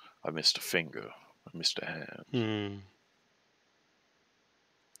 I missed a finger. I missed a hand.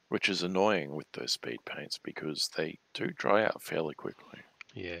 Which is annoying with those speed paints because they do dry out fairly quickly.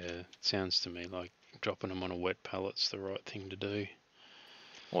 Yeah, it sounds to me like dropping them on a wet pallet's the right thing to do.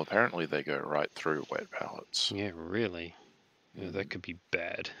 Well, apparently they go right through wet pallets. Yeah, really? Yeah, that could be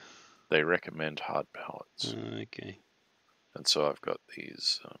bad. They recommend hard pallets. Okay. And so I've got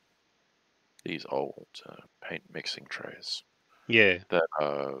these old paint mixing trays. Yeah. That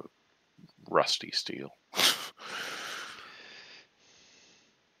are rusty steel.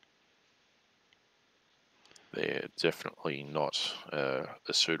 They're definitely not a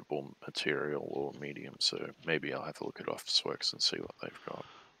suitable material or medium, so maybe I'll have a look at Officeworks and see what they've got.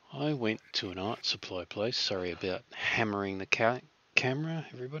 I went to an art supply place. Sorry about hammering the camera,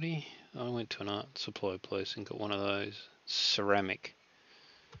 everybody. I went to an art supply place and got one of those. Ceramic.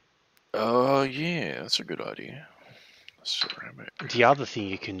 Oh, yeah, that's a good idea. Ceramic. The other thing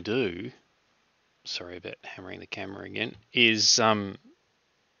you can do, sorry about hammering the camera again, is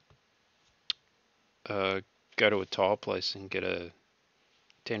go to a tile place and get a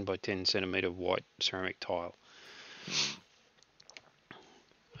 10 by 10 centimeter white ceramic tile.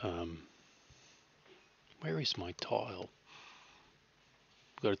 Where is my tile?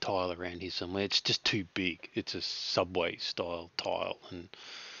 I've got a tile around here somewhere. It's just too big. It's a subway style tile and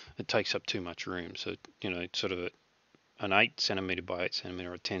it takes up too much room. So, you know, sort of an 8 centimeter by 8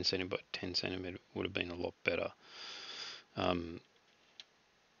 centimeter or 10 centimeter by 10 centimeter would have been a lot better.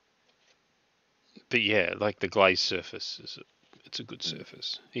 But yeah, like the glazed surface it's a good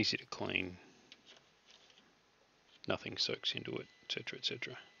surface, easy to clean. Nothing soaks into it, etc.,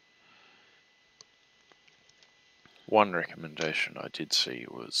 etc. One recommendation I did see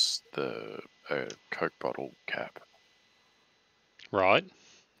was the Coke bottle cap. Right.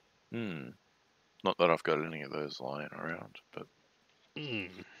 Not that I've got any of those lying around, but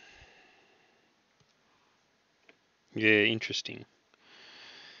Yeah, interesting.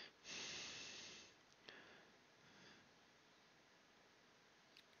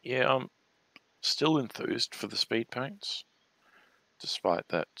 yeah, I'm still enthused for the speed paints, despite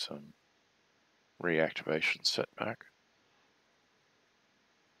that reactivation setback.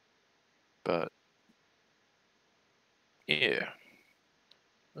 But yeah,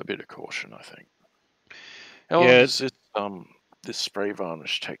 a bit of caution, I think. How long does this spray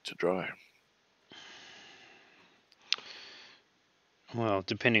varnish take to dry? Well,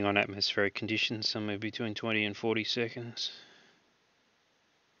 depending on atmospheric conditions, somewhere between 20 and 40 seconds.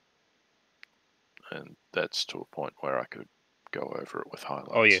 And that's to a point where I could go over it with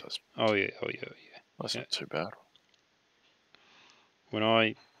highlights. Oh yeah. Oh yeah. Oh yeah. Yeah. That's not too bad. When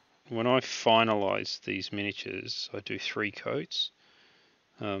I finalise these miniatures, I do 3 coats,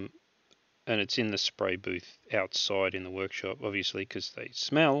 and it's in the spray booth outside in the workshop, obviously, because they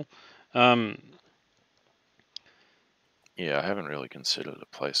smell. Yeah, I haven't really considered a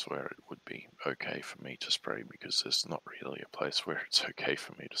place where it would be okay for me to spray because there's not really a place where it's okay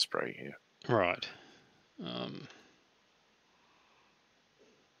for me to spray here. Right.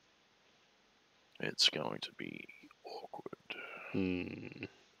 It's going to be awkward.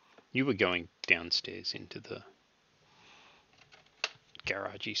 You were going downstairs into the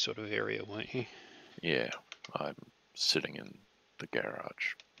garagey sort of area, weren't you? Yeah, I'm sitting in the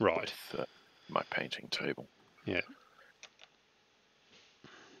garage Right. with my painting table. Yeah.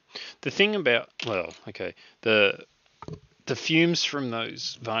 The thing about, well, okay, the fumes from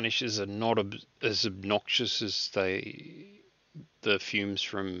those varnishes are not as obnoxious as the fumes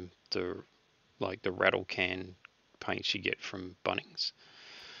from the rattle can paints you get from Bunnings.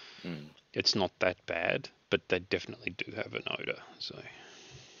 It's not that bad, but they definitely do have an odor. So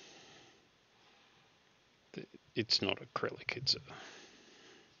it's not acrylic. It's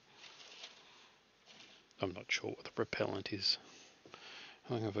I'm not sure what the repellent is.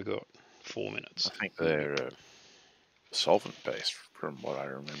 How long have I got? 4 minutes. I think they're solvent-based, from what I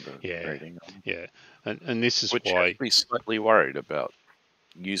remember reading. Yeah, and this is Which why. has me slightly worried about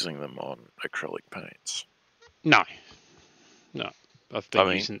using them on acrylic paints. No. I've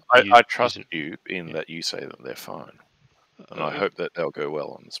been I trust you in that you say that they're fine. And I hope that they'll go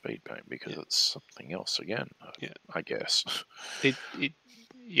well on the speed paint, because it's something else again, I guess.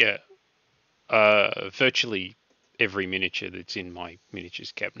 Virtually every miniature that's in my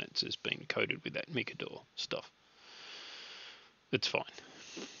miniatures cabinets has been coated with that Mikador stuff. It's fine.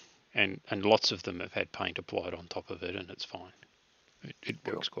 And lots of them have had paint applied on top of it, and it's fine. It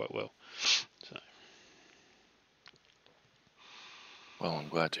works quite well. So. Well, I'm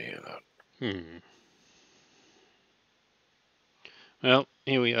glad to hear that. Well,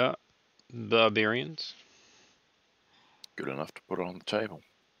 here we are, barbarians. Good enough to put on the table.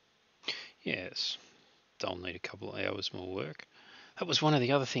 Yes. They'll need a couple of hours more work. That was one of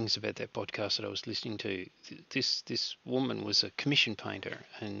the other things about that podcast that I was listening to. This woman was a commission painter,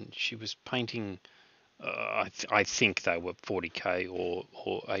 and she was painting. I think they were 40k or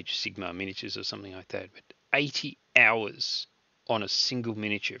Age Sigmar miniatures or something like that. But 80 hours on a single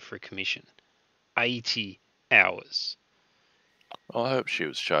miniature for a commission. 80 hours. Well, I hope she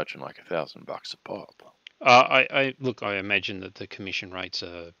was charging like $1,000 a pop. I imagine that the commission rates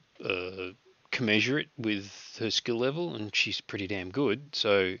are commensurate with her skill level, and she's pretty damn good.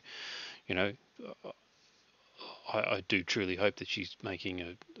 So, you know, I do truly hope that she's making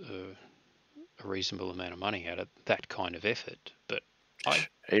a reasonable amount of money out of that kind of effort. But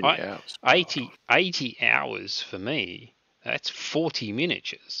 80 hours. 80 hours for me, that's 40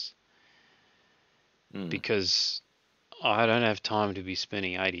 miniatures. Because I don't have time to be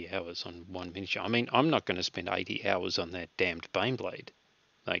spending 80 hours on one miniature. I mean, I'm not going to spend 80 hours on that damned Baneblade.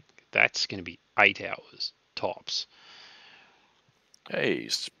 Like, that's going to be 8 hours tops. Hey,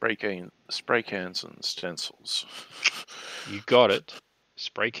 spray cans and stencils. You got it.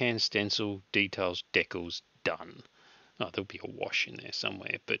 Spray can, stencil, details, decals, done. Oh, there'll be a wash in there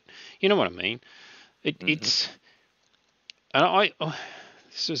somewhere, but you know what I mean. It's, and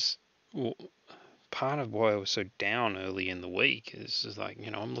this is part of why I was so down early in the week. Is like,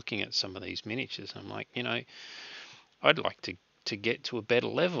 I'm looking at some of these miniatures. And I'm like, I'd like to get to a better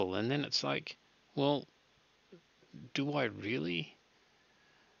level, and then it's like, well, do I really?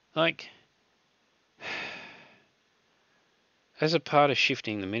 Like, as a part of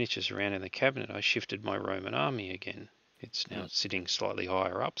shifting the miniatures around in the cabinet, I shifted my Roman army again. It's now sitting slightly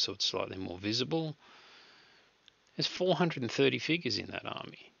higher up, so it's slightly more visible. There's 430 figures in that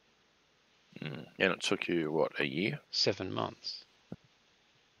army. And it took you, what, a year? 7 months.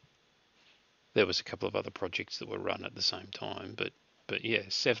 There was a couple of other projects that were run at the same time, but yeah,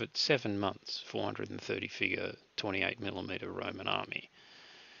 7 months, 430 figure, 28mm Roman army.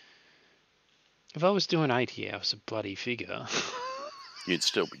 If I was doing 80 hours a bloody figure, you'd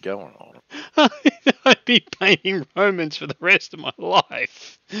still be going on it. I'd be painting Romans for the rest of my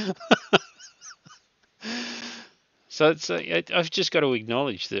life. So I've just got to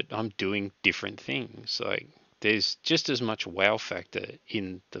acknowledge that I'm doing different things. Like, there's just as much wow factor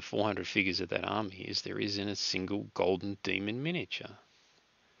in the 400 figures of that army as there is in a single golden demon miniature.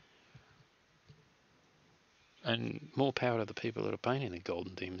 And more power to the people that are painting the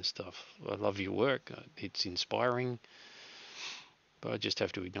golden demon stuff. I love your work. It's inspiring. But I just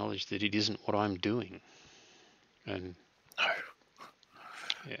have to acknowledge that it isn't what I'm doing. And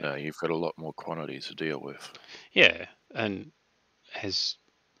no, you've got a lot more quantity to deal with. Yeah, and as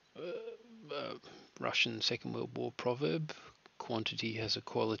Russian Second World War proverb, quantity has a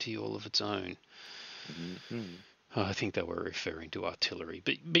quality all of its own. I think they were referring to artillery,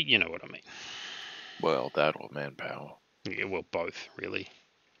 but you know what I mean. Well, that or manpower. Yeah, well, both, really.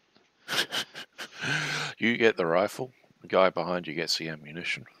 You get the rifle, The guy behind you gets the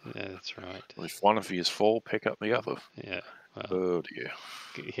ammunition. Yeah, that's right. If one of you is full, pick up the other. Yeah. Well, oh dear.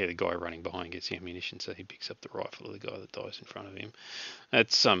 Yeah, the guy running behind gets the ammunition, so he picks up the rifle of the guy that dies in front of him.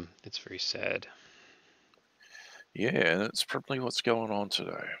 It's very sad. Yeah, and that's probably what's going on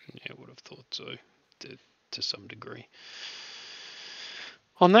today. Yeah, I would have thought so, to some degree.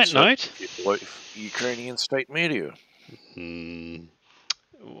 On that note, Ukrainian state media. We're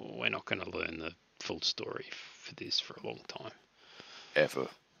not going to learn the full story for this for a long time. Ever,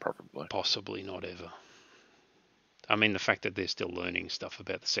 probably. Possibly not ever. I mean, the fact that they're still learning stuff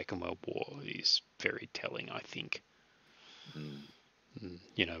about the Second World War is very telling, I think.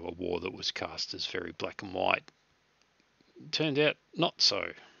 You know, a war that was cast as very black and white turned out not so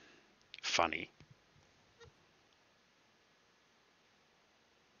funny.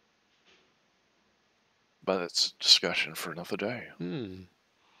 But it's a discussion for another day.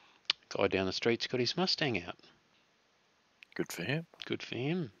 Guy down the street's got his Mustang out. Good for him. Good for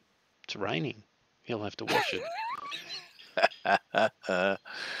him. It's raining. He'll have to wash it.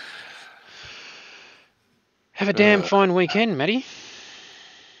 Have a damn fine weekend, Matty.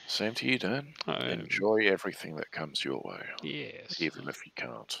 Same to you, Dan. Enjoy everything that comes your way. Yes. Even if you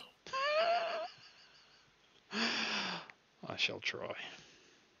can't. I shall try.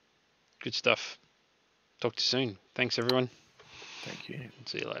 Good stuff. Talk to you soon. Thanks, everyone. Thank you.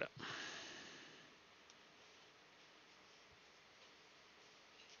 See you later.